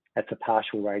 that's a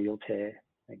partial radial tear,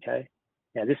 okay?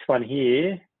 Now this one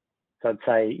here, so I'd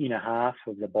say inner half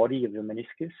of the body of the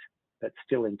meniscus, that's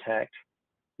still intact.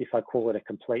 If I call it a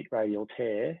complete radial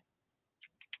tear,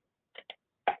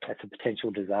 that's a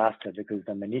potential disaster because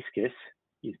the meniscus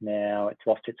is now, it's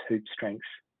lost its hoop strength.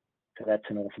 So that's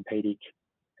an orthopedic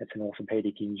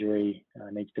injury,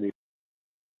 needs to be.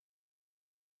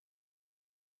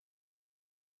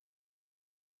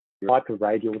 The type of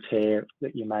radial tear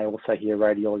that you may also hear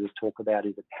radiologists talk about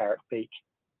is a parrot beak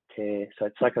tear. So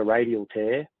it's like a radial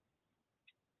tear,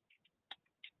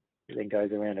 it then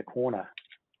goes around a corner.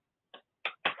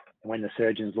 And when the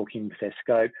surgeon's looking with their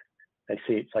scope, they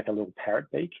see it's like a little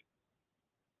parrot beak.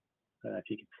 I don't know if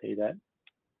you can see that.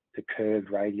 It's a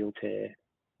curved radial tear,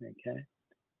 okay?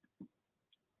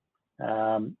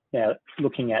 Now,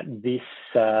 looking at this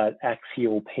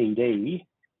axial PD,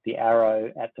 the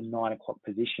arrow at the 9 o'clock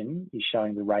position is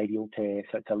showing the radial tear.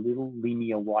 So it's a little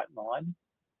linear white line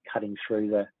cutting through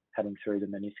the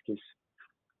meniscus.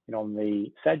 And on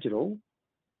the sagittal,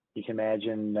 you can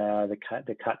imagine the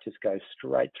cut just goes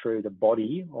straight through the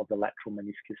body of the lateral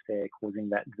meniscus there, causing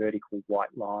that vertical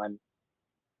white line.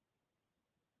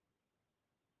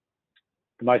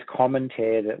 The most common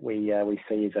tear that we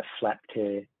see is a flap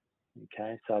tear.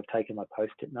 Okay, so I've taken my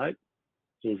post-it note.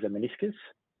 Here's the meniscus.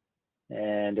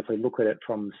 And if we look at it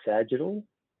from sagittal,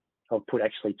 I'll put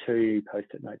actually 2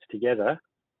 post-it notes together.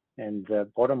 And the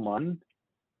bottom one,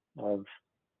 I've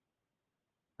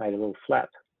made a little flap.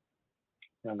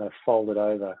 And I'm going to fold it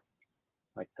over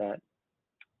like that.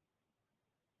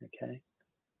 Okay.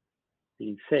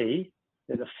 You can see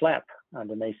there's a flap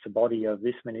underneath the body of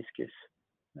this meniscus.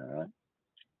 All right.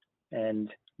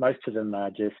 And most of them are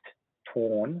just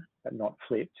torn, but not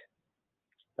flipped.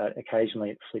 but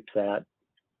occasionally it slips out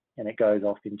and it goes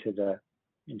off into the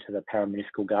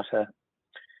parameniscal gutter.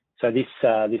 So this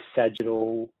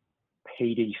sagittal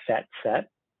PD fat sat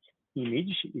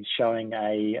image is showing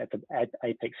at the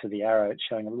apex of the arrow, it's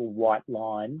showing a little white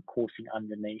line coursing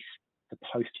underneath the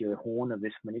posterior horn of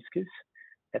this meniscus.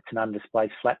 That's an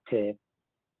undisplaced flap tear.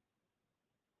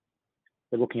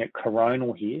 We're looking at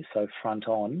coronal here, so front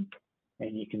on,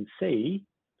 and you can see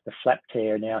the flap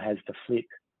tear now has the flip.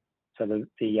 So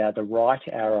the right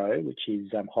arrow, which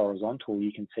is horizontal,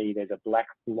 you can see there's a black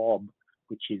blob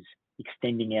which is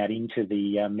extending out into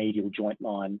the medial joint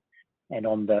line. And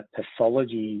on the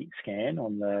pathology scan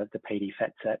on the PD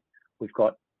fat sat, we've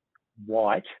got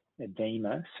white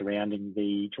edema surrounding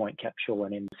the joint capsule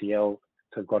and MCL.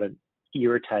 So we've got an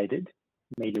irritated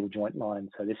medial joint line.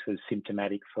 So this was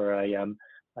symptomatic for a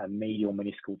medial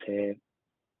meniscal tear.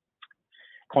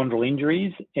 Chondral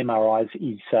injuries, MRIs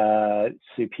is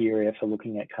superior for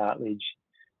looking at cartilage.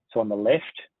 So on the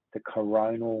left, the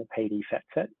coronal PD fat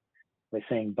sat, we're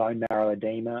seeing bone marrow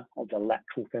edema of the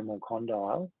lateral femoral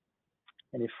condyle.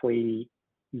 And if we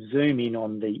zoom in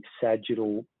on the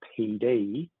sagittal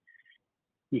PD,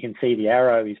 you can see the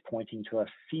arrow is pointing to a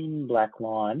thin black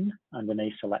line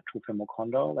underneath the lateral femoral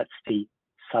condyle. That's the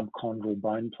subchondral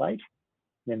bone plate.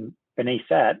 Then beneath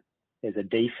that, there's a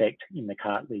defect in the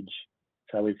cartilage.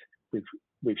 So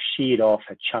we've sheared off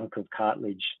a chunk of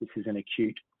cartilage. This is an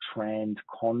acute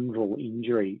transchondral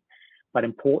injury. But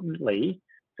importantly,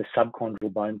 the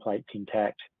subchondral bone plate's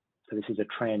intact. So this is a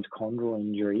transchondral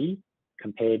injury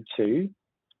compared to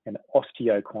an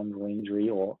osteochondral injury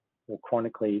or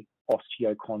chronically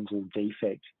osteochondral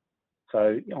defect.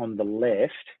 So on the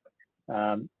left,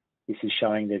 this is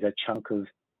showing there's a chunk of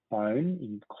bone,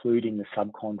 including the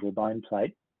subchondral bone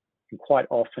plate, and quite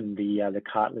often the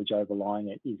cartilage overlying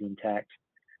it is intact.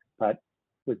 But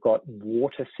we've got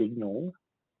water signal,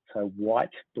 so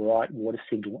white, bright water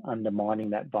signal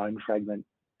undermining that bone fragment.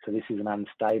 So this is an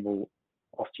unstable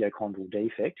osteochondral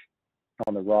defect.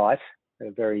 On the right,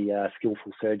 a very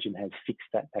skillful surgeon has fixed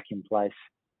that back in place,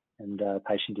 and the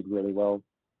patient did really well.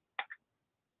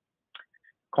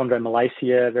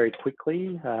 Chondromalacia, very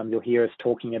quickly. You'll hear us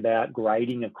talking about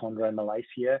grading of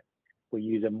chondromalacia. We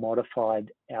use a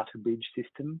modified outer bridge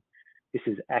system. This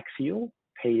is axial,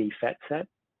 PD fat sat,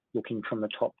 looking from the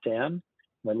top down.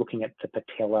 We're looking at the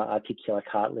patella articular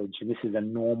cartilage, and this is a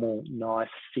normal, nice,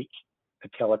 thick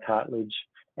patella cartilage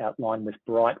outlined with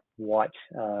bright white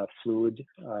fluid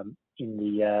in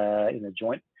the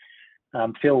joint.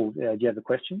 Phil, do you have a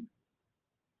question?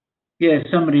 Yeah,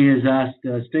 somebody has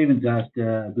asked, Stephen's asked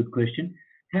a good question.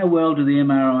 How well do the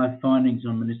MRI findings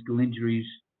on meniscal injuries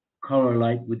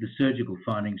correlate with the surgical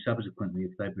findings subsequently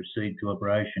if they proceed to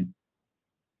operation?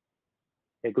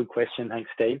 Yeah, good question. Thanks,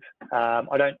 Steve.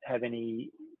 I don't have any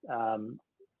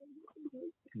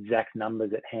exact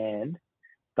numbers at hand,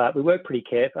 but we work pretty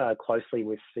closely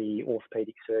with the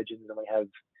orthopedic surgeons, and we have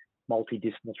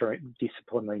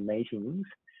multidisciplinary meetings,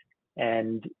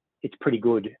 and it's pretty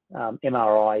good.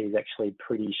 MRI is actually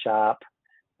pretty sharp,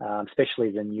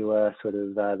 especially the newer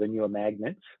the newer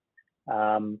magnets.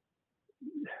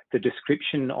 The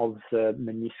description of the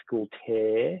meniscal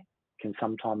tear can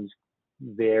sometimes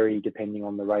vary depending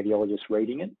on the radiologist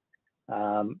reading it,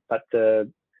 but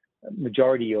the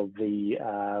majority of the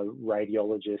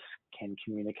radiologists can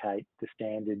communicate the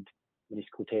standard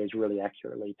meniscal tears really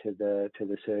accurately to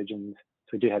the surgeons.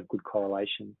 So we do have good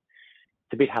correlation.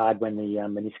 It's a bit hard when the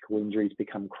meniscal injuries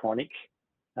become chronic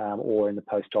or in the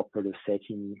post-operative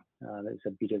setting. There's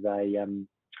a bit of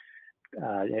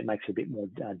it makes it a bit more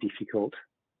difficult.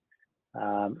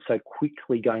 So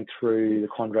quickly going through the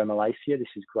chondromalacia,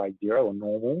 this is grade 0 or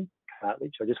normal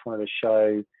cartilage. I just wanted to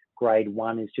show grade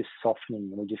 1 is just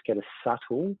softening, and we just get a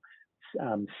subtle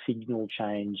signal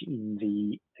change in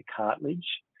the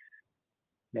cartilage.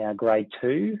 Now grade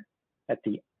 2, at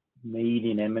the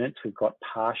median eminence, we've got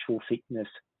partial thickness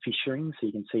fissuring, so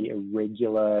you can see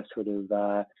irregular sort of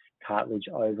cartilage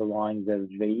overlying the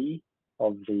V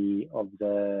of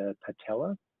the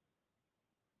patella.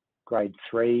 Grade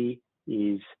 3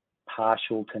 is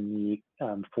partial to near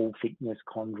full thickness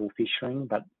chondral fissuring,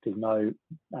 but there's no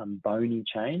bony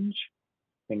change.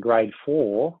 Then grade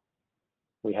 4,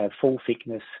 we have full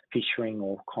thickness fissuring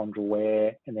or chondral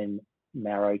wear, and then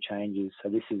marrow changes. So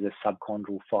this is a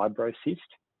subchondral fibrocyst.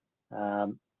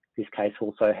 This case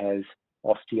also has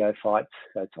osteophytes,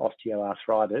 so it's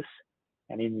osteoarthritis,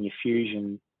 and in the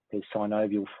effusion there's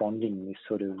synovial fronding, this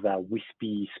sort of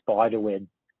wispy spiderweb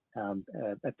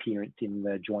appearance in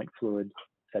the joint fluid.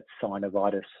 That's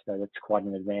synovitis, so that's quite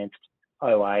an advanced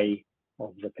OA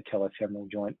of the patellofemoral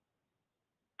joint.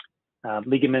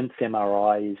 Ligaments,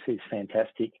 MRI is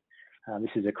fantastic.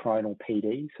 This is a coronal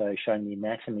PD, so showing the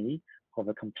anatomy of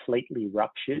a completely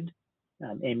ruptured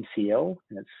MCL,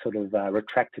 and it's sort of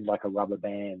retracted like a rubber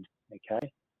band,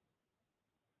 okay?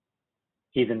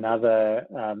 Here's another,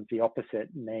 the opposite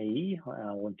knee,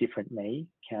 or different knee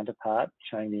counterpart,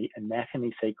 showing the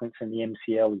anatomy sequence, and the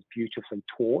MCL is beautifully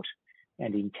taut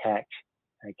and intact,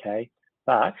 okay?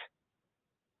 But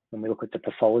when we look at the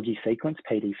pathology sequence,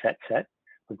 PD FAT-SAT,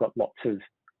 we've got lots of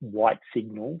white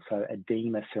signal, so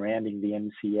edema surrounding the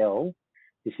MCL.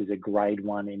 This is a grade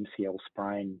 1 MCL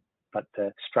sprain, but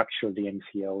the structure of the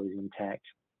MCL is intact.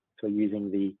 So we're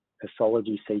using the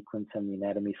pathology sequence and the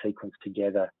anatomy sequence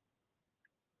together.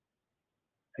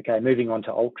 Okay, moving on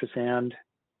to ultrasound.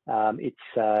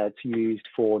 It's used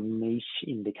for niche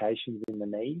indications in the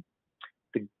knee.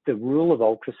 The rule of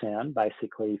ultrasound,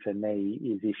 basically for me,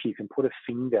 is if you can put a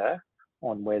finger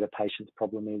on where the patient's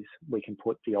problem is, we can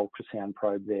put the ultrasound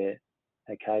probe there.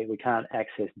 Okay, we can't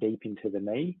access deep into the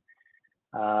knee.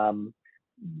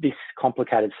 This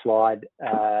complicated slide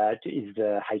is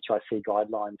the HIC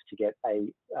guidelines to get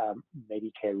a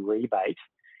Medicare rebate.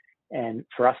 And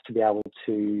for us to be able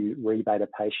to rebate a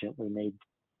patient, we need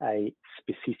a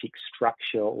specific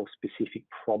structure or specific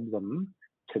problem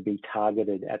to be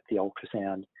targeted at the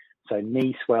ultrasound. So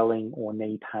knee swelling or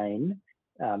knee pain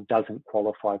doesn't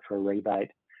qualify for a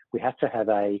rebate. We have to have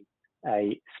a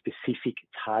specific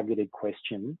targeted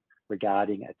question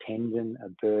regarding a tendon, a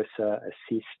bursa, a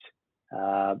cyst,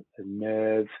 a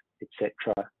nerve,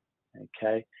 etc.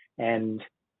 Okay, and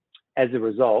as a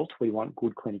result, we want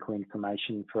good clinical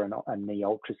information for a knee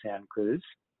ultrasound because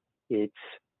it's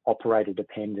operator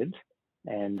dependent,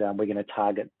 and we're going to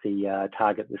target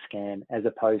the scan as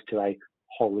opposed to a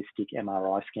holistic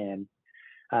MRI scan.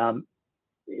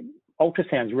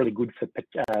 Ultrasound is really good for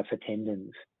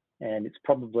tendons, and it's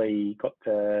probably got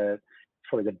the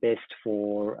best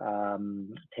for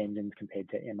tendons compared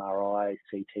to MRI,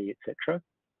 CT, etc.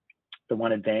 The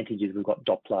one advantage is we've got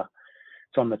Doppler.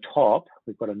 So on the top,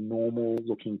 we've got a normal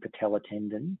looking patella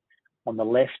tendon. On the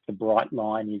left, the bright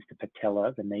line is the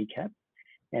patella, the kneecap.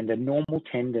 And a normal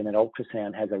tendon at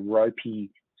ultrasound has a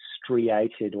ropey,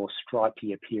 striated or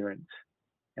stripy appearance.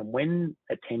 And when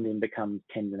a tendon becomes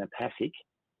tendinopathic,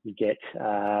 you get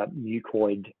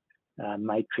mucoid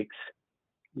matrix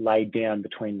laid down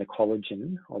between the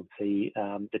collagen of the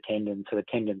tendon. So the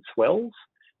tendon swells,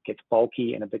 gets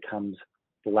bulky, and it becomes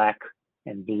black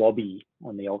and blobby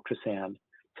on the ultrasound.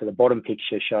 So the bottom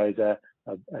picture shows a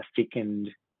thickened,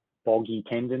 boggy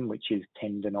tendon, which is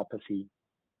tendinopathy.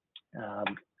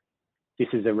 This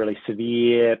is a really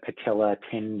severe patella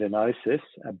tendinosis,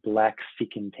 a black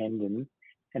thickened tendon,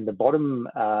 and the bottom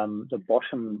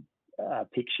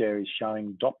picture is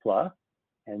showing Doppler,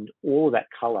 and all of that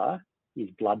colour is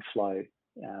blood flow,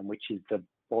 which is the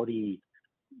body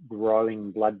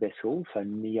growing blood vessels, so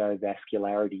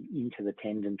neovascularity into the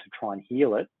tendon to try and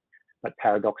heal it, but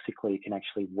paradoxically it can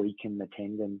actually weaken the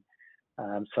tendon.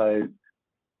 So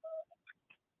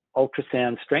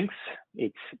ultrasound strengths,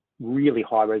 it's really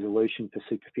high resolution for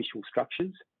superficial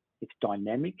structures. It's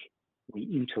dynamic. We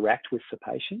interact with the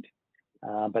patient,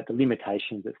 but the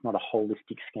limitations, it's not a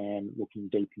holistic scan looking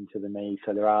deep into the knee.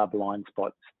 So there are blind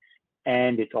spots,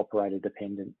 and it's operator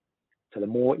dependent. So the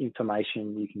more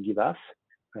information you can give us,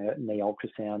 knee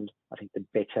ultrasound, I think the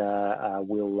better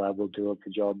we'll do of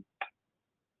the job.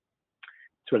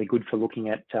 It's really good for looking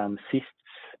at cysts,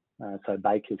 so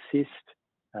Baker's cyst,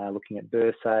 looking at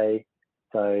bursae.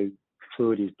 So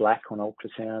fluid is black on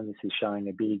ultrasound. This is showing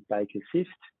a big Baker's cyst.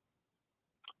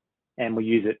 And we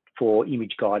use it for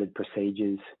image-guided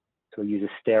procedures. So we use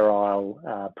a sterile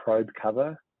probe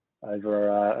cover over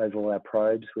all our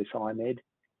probes with IMED.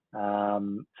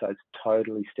 So it's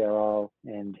totally sterile.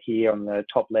 And here on the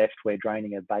top left, we're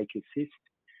draining a Baker's cyst.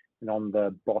 And on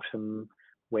the bottom,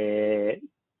 we're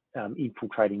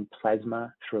infiltrating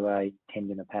plasma through a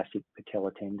tendinopathic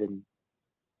patella tendon.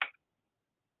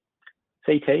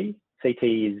 CT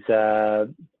is,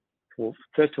 well,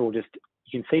 first of all, just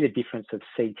you can see the difference of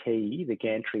CT. The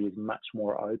gantry is much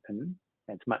more open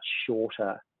and it's much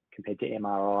shorter compared to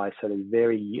MRI. So there's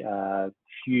very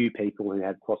few people who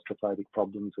have claustrophobic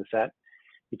problems with that.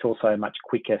 It's also a much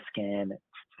quicker scan.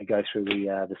 It goes through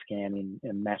the scan in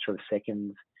a matter of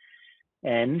seconds.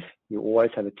 And you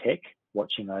always have a tech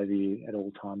watching over you at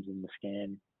all times in the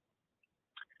scan.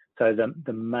 So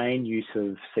the main use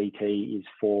of CT is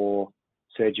for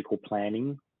surgical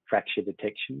planning, fracture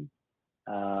detection,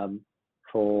 and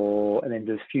then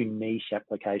there's a few niche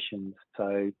applications.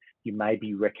 So you may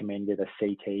be recommended a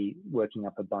CT working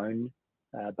up a bone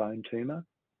tumor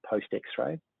post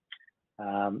X-ray.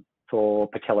 For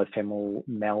patellofemoral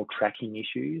maltracking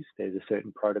issues, there's a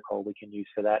certain protocol we can use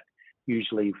for that,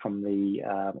 usually from the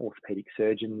orthopedic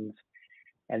surgeons.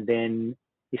 And then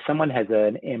if someone has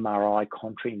an MRI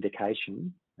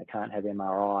contraindication, they can't have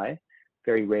MRI,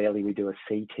 very rarely we do a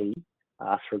CT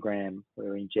arthrogram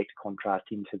where we inject contrast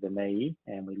into the knee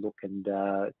and we look, and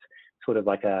it's sort of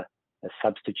like a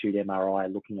substitute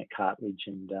MRI looking at cartilage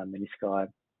and menisci.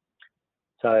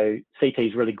 So CT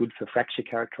is really good for fracture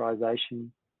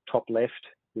characterization. Top left,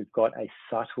 we've got a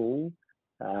subtle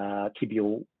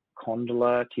tibial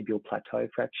condylar, tibial plateau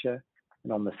fracture.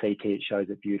 And on the CT, it shows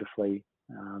it beautifully,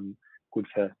 good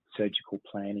for surgical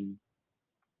planning.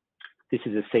 This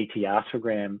is a CT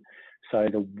arthrogram. So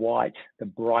the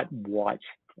bright white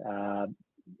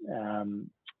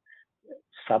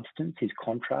substance is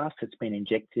contrast. It's been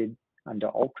injected under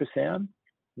ultrasound.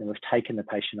 And we've taken the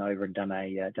patient over and done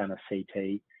a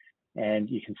CT. And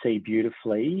you can see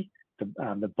beautifully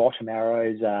the bottom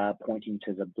arrows are pointing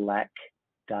to the black,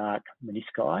 dark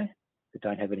menisci that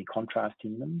don't have any contrast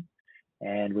in them.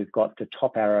 And we've got the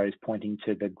top arrows pointing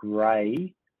to the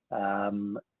grey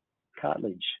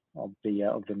cartilage of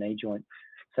the knee joint.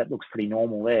 So that looks pretty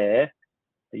normal there.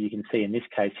 But you can see in this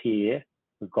case here,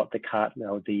 we've got the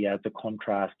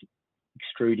contrast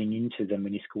extruding into the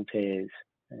meniscal tears.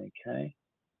 Okay,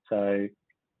 so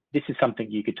this is something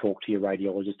you could talk to your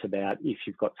radiologist about if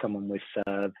you've got someone with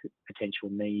potential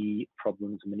knee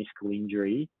problems, meniscal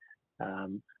injury,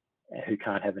 who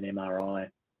can't have an MRI.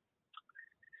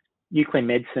 Nuclear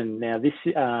medicine. Now this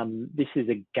is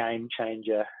a game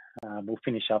changer. We'll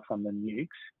finish up on the nukes,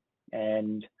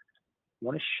 and I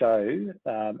want to show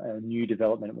a new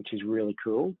development which is really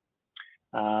cool.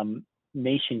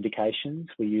 Niche indications.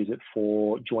 We use it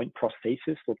for joint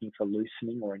prosthesis, looking for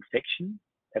loosening or infection.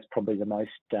 That's probably the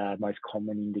most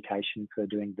common indication for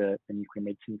doing the nuclear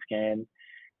medicine scan.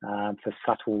 For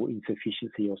subtle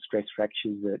insufficiency or stress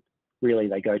fractures, that really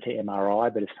they go to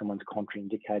MRI, but if someone's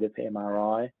contraindicated for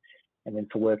MRI. And then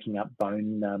for working up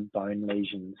bone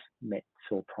lesions, METs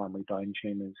or primary bone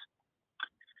tumours.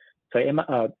 So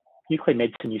nuclear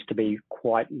medicine used to be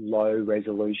quite low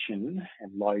resolution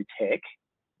and low tech.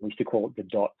 We used to call it the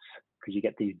dots because you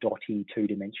get these dotty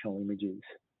two-dimensional images.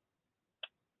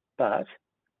 But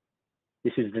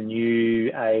this is the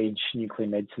new age nuclear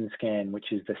medicine scan,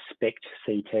 which is the SPECT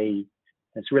CT. And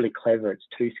it's really clever. It's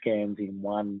two scans in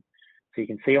one. So you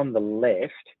can see on the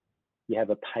left, you have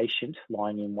a patient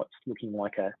lying in what's looking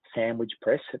like a sandwich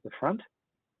press at the front.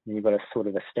 And you've got a sort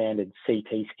of a standard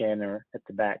CT scanner at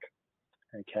the back.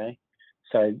 Okay,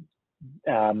 so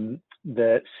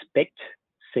the SPECT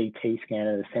CT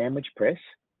scanner, the sandwich press,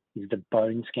 is the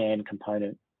bone scan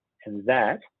component, and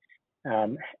that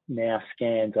now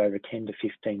scans over 10 to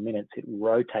 15 minutes. It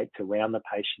rotates around the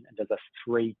patient and does a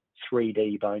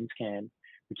 3D bone scan,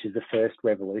 which is the first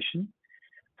revolution.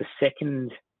 The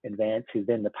second advance is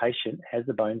then the patient has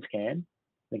the bone scan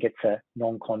and gets a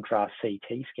non-contrast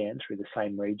CT scan through the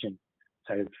same region.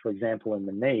 So, for example, in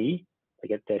the knee, they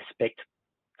get their SPECT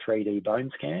 3D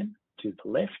bone scan to the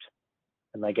left,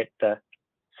 and they get the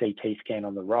CT scan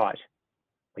on the right.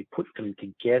 We put them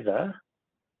together,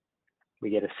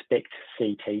 we get a SPECT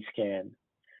CT scan.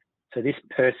 So this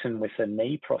person with a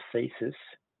knee prosthesis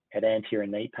had anterior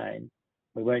knee pain.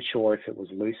 We weren't sure if it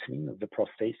was loosening of the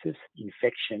prosthesis,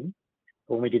 infection.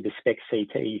 But when we did the SPECT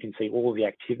CT, you can see all the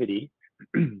activity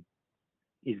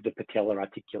is the patellar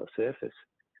articular surface.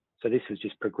 So this was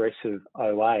just progressive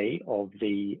OA of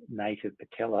the native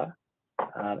patella,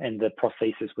 and the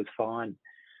prosthesis was fine.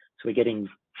 So we're getting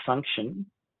function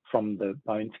from the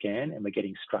bone scan, and we're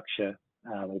getting structure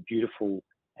or beautiful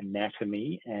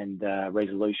anatomy and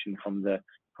resolution from the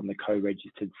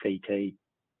co-registered CT.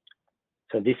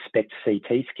 So this SPECT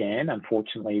CT scan,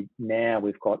 unfortunately, now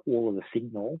we've got all of the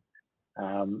signal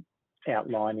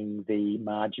outlining the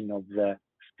margin of the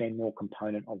femoral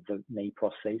component of the knee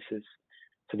prosthesis.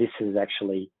 So this is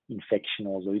actually infection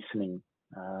or loosening.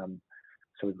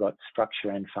 So we've got structure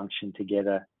and function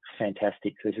together.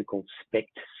 Fantastic. So this is called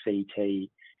SPECT CT.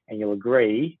 And you'll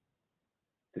agree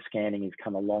the scanning has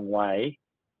come a long way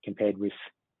compared with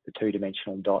the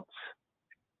two-dimensional dots.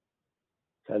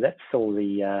 So that's all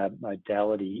the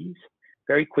modalities.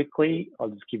 Very quickly, I'll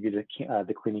just give you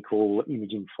the clinical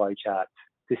imaging flowchart.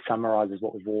 This summarises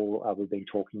what we've been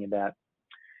talking about.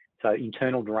 So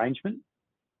internal derangement,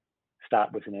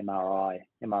 start with an MRI.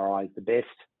 MRI is the best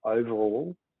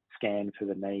overall scan for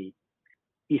the knee.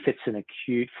 If it's an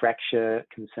acute fracture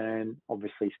concern,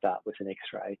 obviously start with an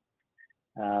X-ray.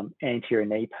 Anterior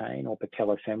knee pain or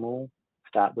patellofemoral,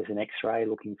 start with an X-ray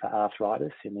looking for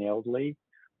arthritis in the elderly,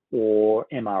 or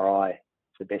MRI, it's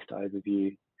the best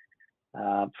overview.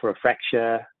 For a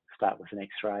fracture, start with an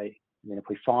X-ray. And then if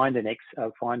we find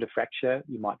find a fracture,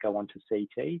 you might go on to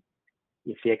CT.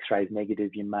 If the X-ray is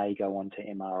negative, you may go on to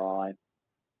MRI.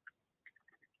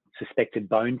 Suspected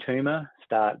bone tumour,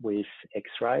 start with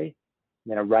X-ray.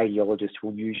 Then a radiologist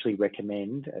will usually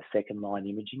recommend a second-line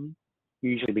imaging.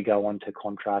 Usually we go on to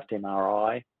contrast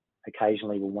MRI.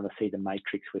 Occasionally we'll want to see the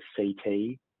matrix with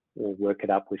CT or work it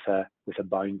up with a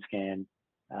bone scan.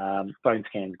 Bone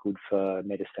scan is good for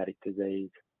metastatic disease.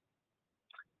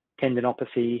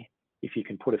 Tendinopathy, if you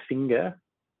can put a finger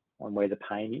on where the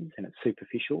pain is and it's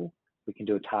superficial, we can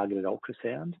do a targeted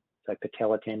ultrasound. So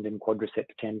patellar tendon, quadricep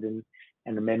tendon.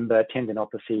 And remember,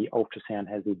 tendinopathy, ultrasound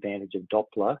has the advantage of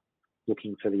Doppler,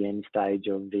 looking for the end stage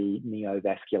of the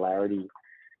neovascularity.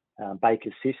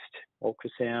 Baker's cyst,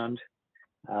 ultrasound,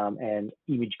 and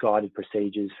image-guided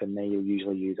procedures for knee will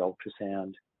usually use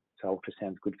ultrasound. So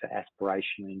ultrasound is good for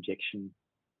aspiration and injection.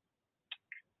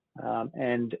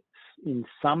 And in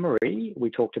summary, we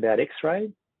talked about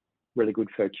X-ray, really good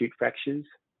for acute fractures,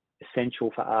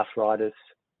 essential for arthritis,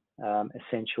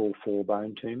 essential for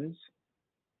bone tumours.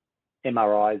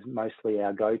 MRI is mostly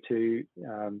our go-to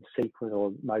sequence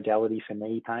or modality for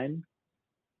knee pain.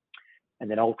 And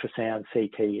then ultrasound,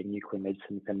 CT, and nuclear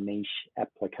medicine for niche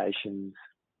applications.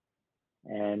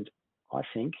 And I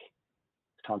think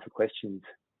it's time for questions.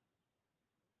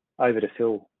 Over to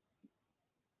Phil.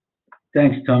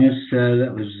 Thanks, Thomas.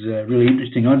 That was really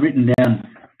interesting. I'd written down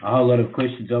a whole lot of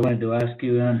questions I wanted to ask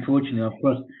you, and unfortunately I've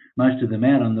crossed most of them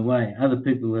out on the way. Other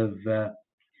people have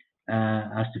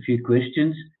asked a few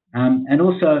questions. And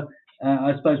also,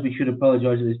 I suppose we should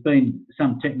apologise. There's been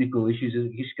some technical issues.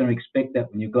 You're just going to expect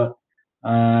that when you've got,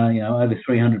 over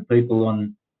 300 people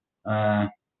on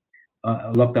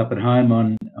locked up at home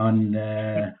on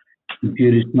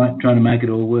computers, trying to make it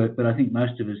all work. But I think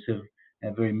most of us have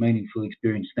a very meaningful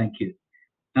experience. Thank you.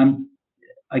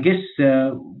 I guess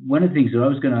one of the things that I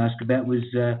was going to ask about was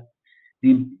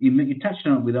you touched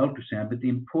on it with ultrasound, but the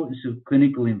importance of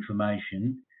clinical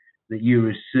information that you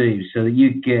receive, so that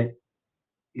you get,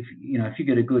 if you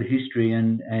get a good history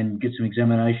and get some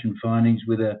examination findings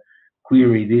with a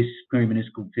query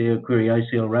meniscal tear, query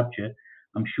ACL rupture,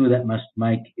 I'm sure that must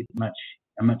make it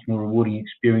a much more rewarding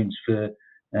experience for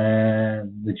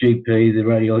the GP, the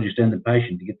radiologist, and the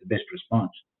patient to get the best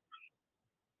response.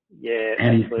 Yeah,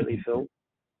 absolutely, Phil.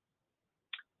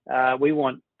 We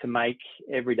want to make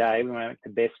every day, we want to make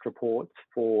the best reports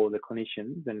for the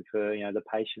clinicians and for the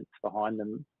patients behind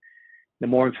them. The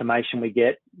more information we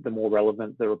get, the more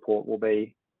relevant the report will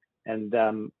be. And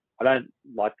I don't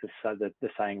like the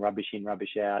saying rubbish in,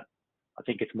 rubbish out. I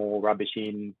think it's more rubbish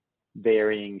in,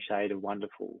 varying shade of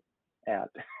wonderful out.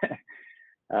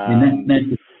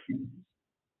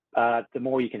 The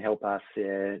more you can help us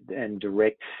and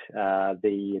direct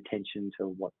the attention to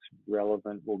what's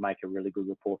relevant will make a really good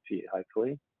report for you,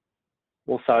 hopefully.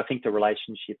 Also, I think the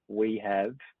relationship we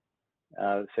have,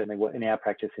 certainly in our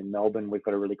practice in Melbourne, we've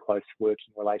got a really close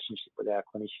working relationship with our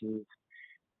clinicians,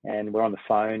 and we're on the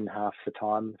phone half the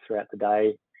time throughout the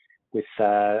day with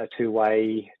a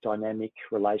two-way dynamic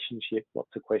relationship.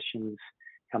 Lots of questions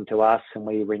come to us and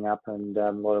we ring up, and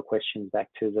a lot of questions back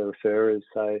to the referrers.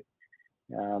 So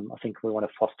I think we want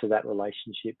to foster that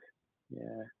relationship.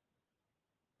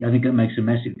 Yeah. I think that makes a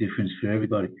massive difference for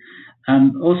everybody.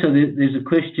 Also, there's a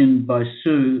question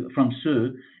from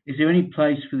Sue. Is there any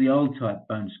place for the old type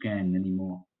bone scan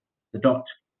anymore? The DOT?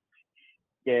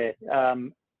 Yeah.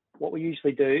 What we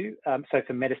usually do, so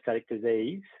for metastatic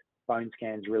disease, bone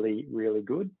scan is really, really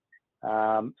good.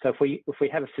 So if we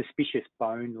have a suspicious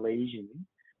bone lesion,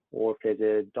 or if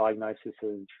there's a diagnosis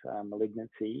of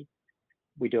malignancy,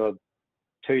 we do a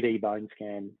 2D bone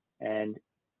scan, and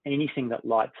anything that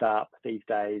lights up these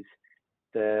days,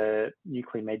 the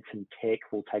nuclear medicine tech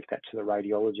will take that to the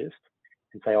radiologist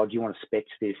and say, oh, do you want to SPECT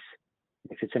this?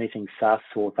 If it's anything sus,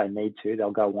 or if they need to,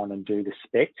 they'll go on and do the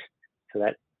SPECT. So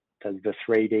that does the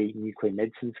 3D nuclear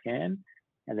medicine scan,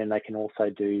 and then they can also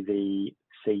do the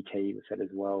CT with it as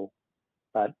well.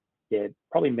 But yeah,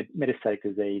 probably metastatic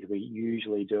disease, we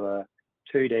usually do a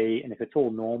 2D, and if it's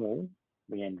all normal,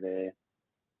 we end there.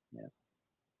 Yeah.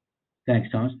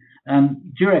 Thanks, Thomas.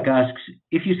 Jurek asks,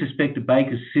 if you suspect a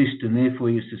Baker's cyst and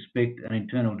therefore you suspect an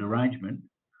internal derangement,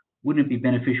 wouldn't it be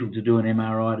beneficial to do an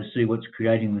MRI to see what's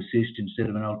creating the cyst instead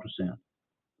of an ultrasound?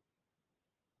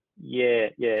 Yeah,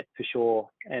 for sure.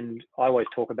 And I always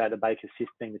talk about the Baker's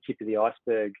cyst being the tip of the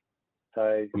iceberg.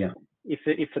 So yeah,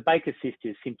 if the Baker's cyst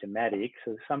is symptomatic,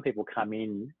 so some people come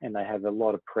in and they have a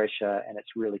lot of pressure and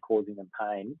it's really causing them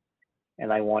pain,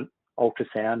 and they want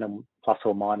ultrasound and plus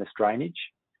or minus drainage.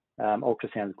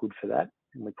 Ultrasound is good for that,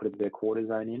 and we put a bit of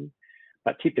cortisone in.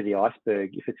 But tip of the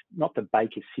iceberg, if it's not the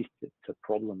Baker's cyst that's a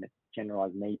problem, it's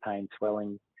generalized knee pain,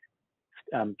 swelling,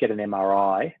 get an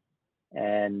MRI.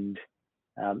 And,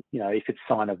 you know, if it's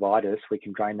synovitis, we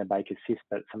can drain the Baker's cyst,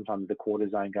 but sometimes the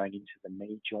cortisone going into the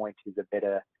knee joint is a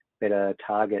better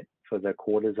target for the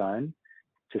cortisone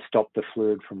to stop the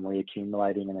fluid from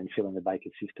reaccumulating and then filling the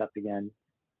Baker's cyst up again.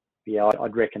 Yeah,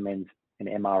 I'd recommend an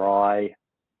MRI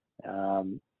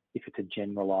if it's a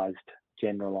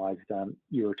generalized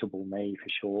irritable knee for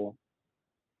sure.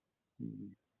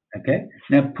 Okay.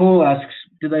 Now, Paul asks,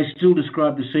 do they still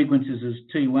describe the sequences as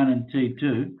T1 and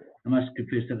T2? I must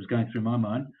confess that was going through my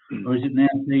mind. Or is it now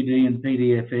PD and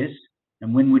PDFS?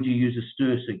 And when would you use a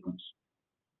stir sequence?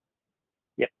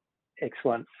 Yep,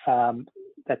 excellent.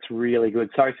 That's really good.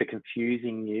 Sorry for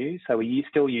confusing you. So we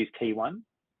still use T1.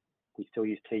 We still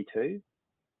use T2.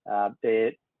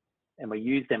 And we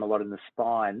use them a lot in the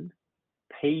spine.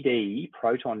 PD,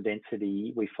 proton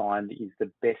density, we find is the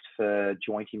best for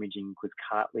joint imaging because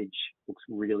cartilage looks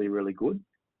really, really good.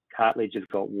 Cartilage has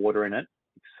got water in it.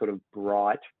 It's sort of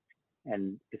bright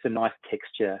and it's a nice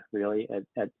texture really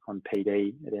on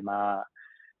PD at MR.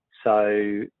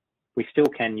 So we still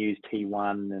can use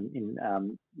T1 and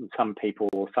in some people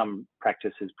or some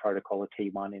practices protocol a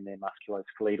T1 in their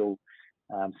musculoskeletal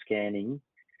scanning.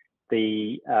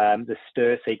 The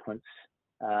stir sequence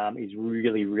is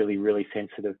really, really, really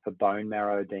sensitive for bone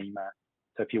marrow edema.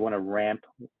 So if you want to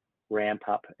ramp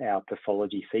up our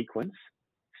pathology sequence,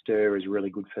 stir is really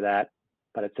good for that,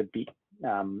 but it's a bit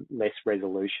less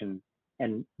resolution.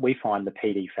 And we find the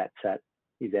PD FATSAT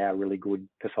is our really good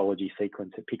pathology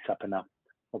sequence. It picks up enough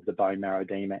of the bone marrow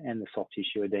edema and the soft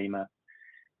tissue edema.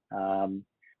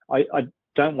 I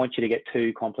don't want you to get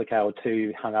too complicated or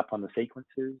too hung up on the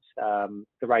sequences. The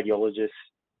radiologists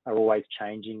are always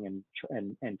changing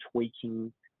and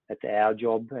tweaking. That's our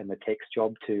job and the tech's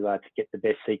job to get the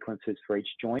best sequences for each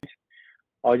joint.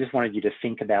 I just wanted you to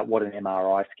think about what an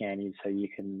MRI scan is so you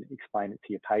can explain it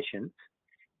to your patients.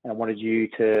 And I wanted you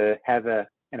to have an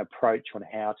approach on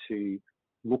how to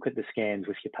look at the scans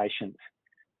with your patients.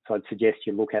 So I'd suggest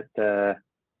you look at the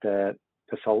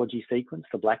pathology sequence,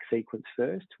 the black sequence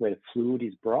first, where the fluid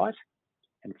is bright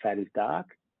and fat is dark.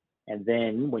 And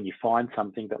then when you find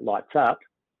something that lights up,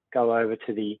 go over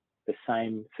to the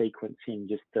same sequence in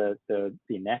just the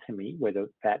anatomy where the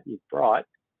fat is bright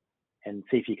and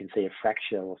see if you can see a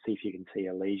fracture or see if you can see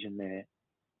a lesion there.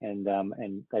 And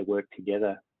they work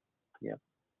together. Yeah.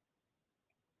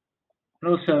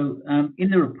 But also,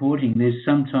 in the reporting, there's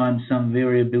sometimes some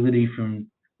variability from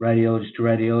radiologist to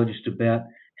radiologist about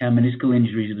how meniscal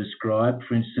injuries are described.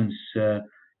 For instance,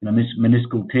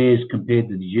 meniscal tears compared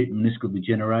to meniscal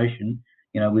degeneration,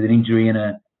 with an injury in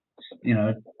a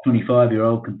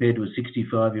 25-year-old compared to a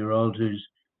 65-year-old who's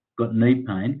got knee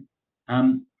pain.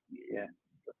 Yeah.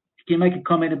 Can you make a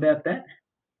comment about that?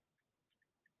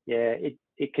 Yeah,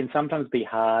 it can sometimes be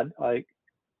hard. I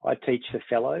teach the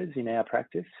fellows in our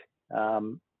practice.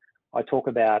 I talk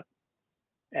about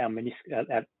our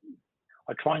meniscal.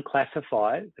 I try and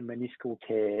classify the meniscal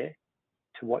tear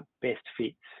to what best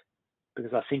fits,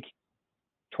 because I think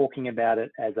talking about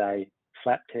it as a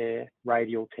flap tear,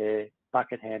 radial tear,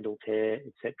 bucket handle tear,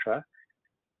 etc.,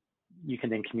 you can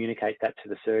then communicate that to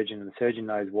the surgeon, and the surgeon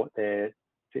knows what they're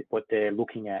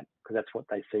looking at because that's what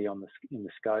they see in the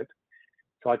scope.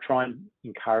 So I try and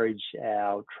encourage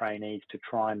our trainees to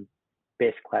try and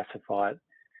best classify it,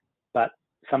 but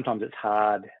sometimes it's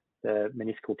hard. The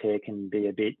meniscal tear can be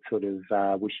a bit sort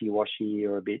of wishy-washy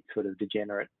or a bit sort of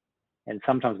degenerate, and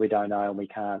sometimes we don't know and we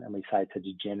can't, and we say it's a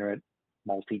degenerate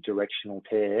multi-directional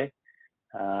tear.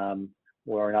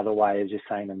 Or another way is just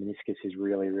saying the meniscus is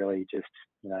really, really just,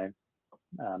 I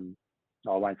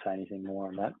won't say anything more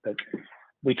on that, but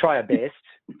we try our best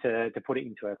to put it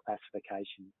into a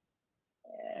classification.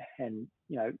 And,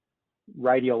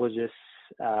 radiologists,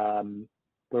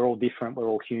 we're all different, we're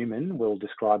all human, we'll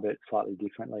describe it slightly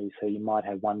differently. So you might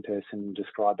have one person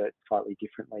describe it slightly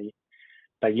differently,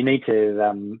 but you need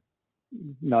to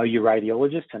know your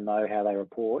radiologist and know how they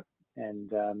report. And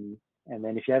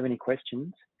then if you have any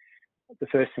questions, the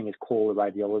first thing is call the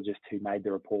radiologist who made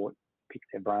the report, pick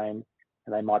their brain,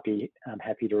 and they might be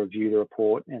happy to review the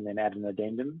report and then add an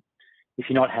addendum. If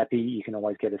you're not happy, you can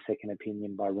always get a second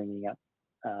opinion by ringing up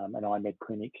an IMED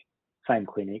clinic, same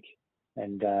clinic,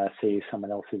 and see if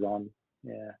someone else is on.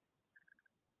 Yeah.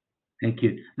 Thank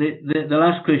you. The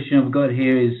last question I've got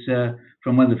here is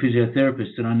from one of the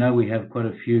physiotherapists, and I know we have quite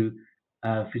a few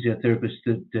physiotherapists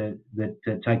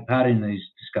that take part in these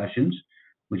discussions,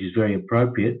 which is very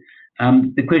appropriate.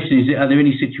 The question is, are there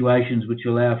any situations which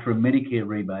allow for a Medicare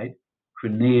rebate for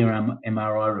near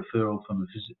MRI referral from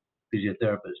a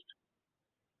physiotherapist?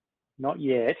 not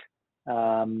yet.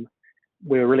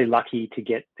 We were really lucky to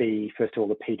get first of all,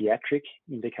 the paediatric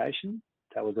indication.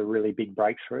 That was a really big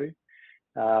breakthrough.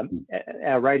 Our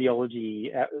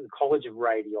radiology, our College of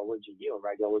Radiology or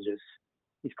radiologists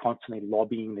is constantly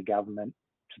lobbying the government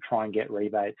to try and get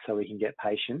rebates so we can get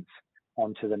patients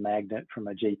onto the magnet from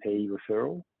a GP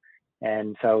referral.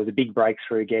 And so it was a big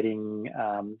breakthrough getting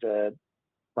the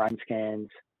brain scans,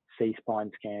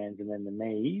 C-spine scans, and then the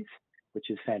knees, which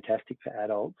is fantastic for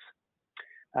adults.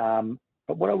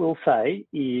 But what I will say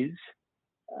is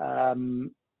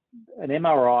an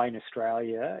MRI in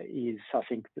Australia is, I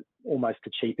think, almost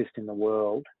the cheapest in the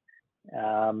world.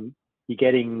 You're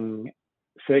getting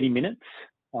 30 minutes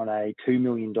on a $2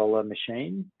 million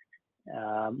machine.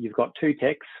 You've got 2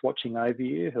 techs watching over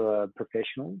you who are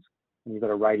professionals, and you've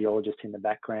got a radiologist in the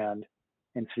background.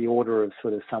 And for the order of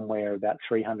sort of somewhere about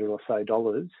 $300 or so,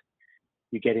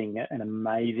 you're getting an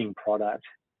amazing product.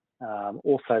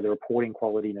 Also, the reporting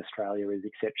quality in Australia is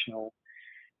exceptional.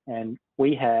 And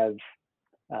we have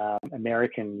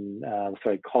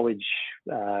college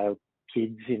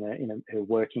kids who are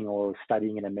working or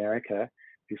studying in America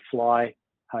who fly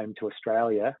home to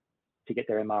Australia to get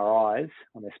their MRIs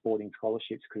on their sporting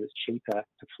scholarships because it's cheaper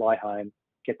to fly home,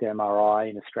 get their MRI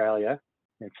in Australia,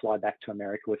 and fly back to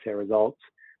America with their results,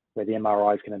 where the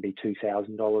MRI is going to be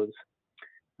 $2,000.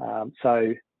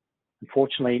 So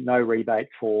unfortunately, no rebate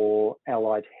for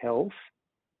allied health,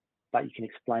 but you can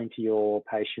explain to your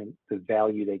patient the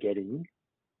value they're getting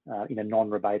in a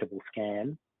non-rebatable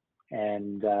scan.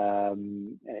 And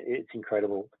it's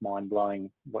incredible, mind-blowing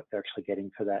what they're actually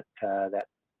getting for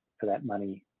that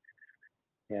money.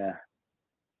 Yeah.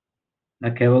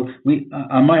 Okay, well,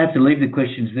 I might have to leave the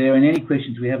questions there, and any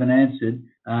questions we haven't answered,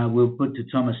 we'll put to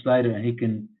Thomas later, and he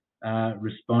can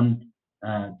respond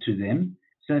to them.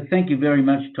 So thank you very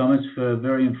much, Thomas, for a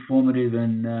very informative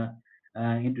and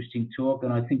interesting talk,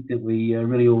 and I think that we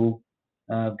really all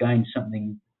gained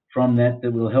something from that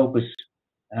will help us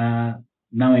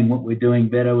knowing what we're doing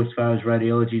better as far as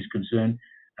radiology is concerned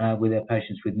with our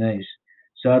patients with knees.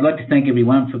 So I'd like to thank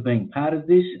everyone for being part of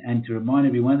this, and to remind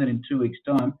everyone that in 2 weeks'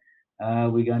 time,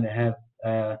 we're going to have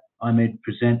IMED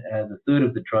present the 3rd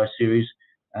of the Tri-Series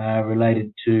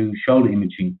related to shoulder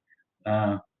imaging,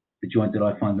 the joint that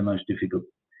I find the most difficult.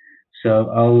 So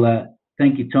I'll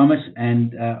thank you, Thomas,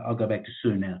 and I'll go back to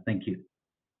Sue now. Thank you.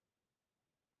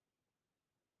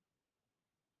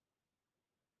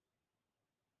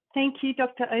 Thank you,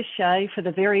 Dr. O'Shea, for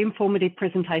the very informative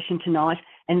presentation tonight,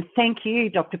 and thank you,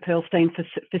 Dr. Pearlstein, for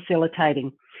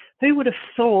facilitating. Who would have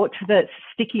thought that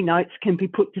sticky notes can be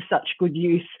put to such good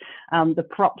use? The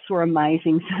props were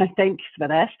amazing, so thanks for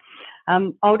that.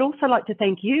 I would also like to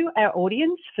thank you, our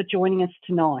audience, for joining us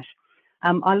tonight.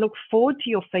 I look forward to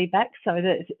your feedback, so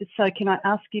can I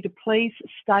ask you to please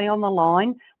stay on the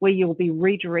line, where you'll be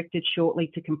redirected shortly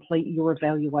to complete your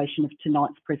evaluation of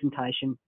tonight's presentation.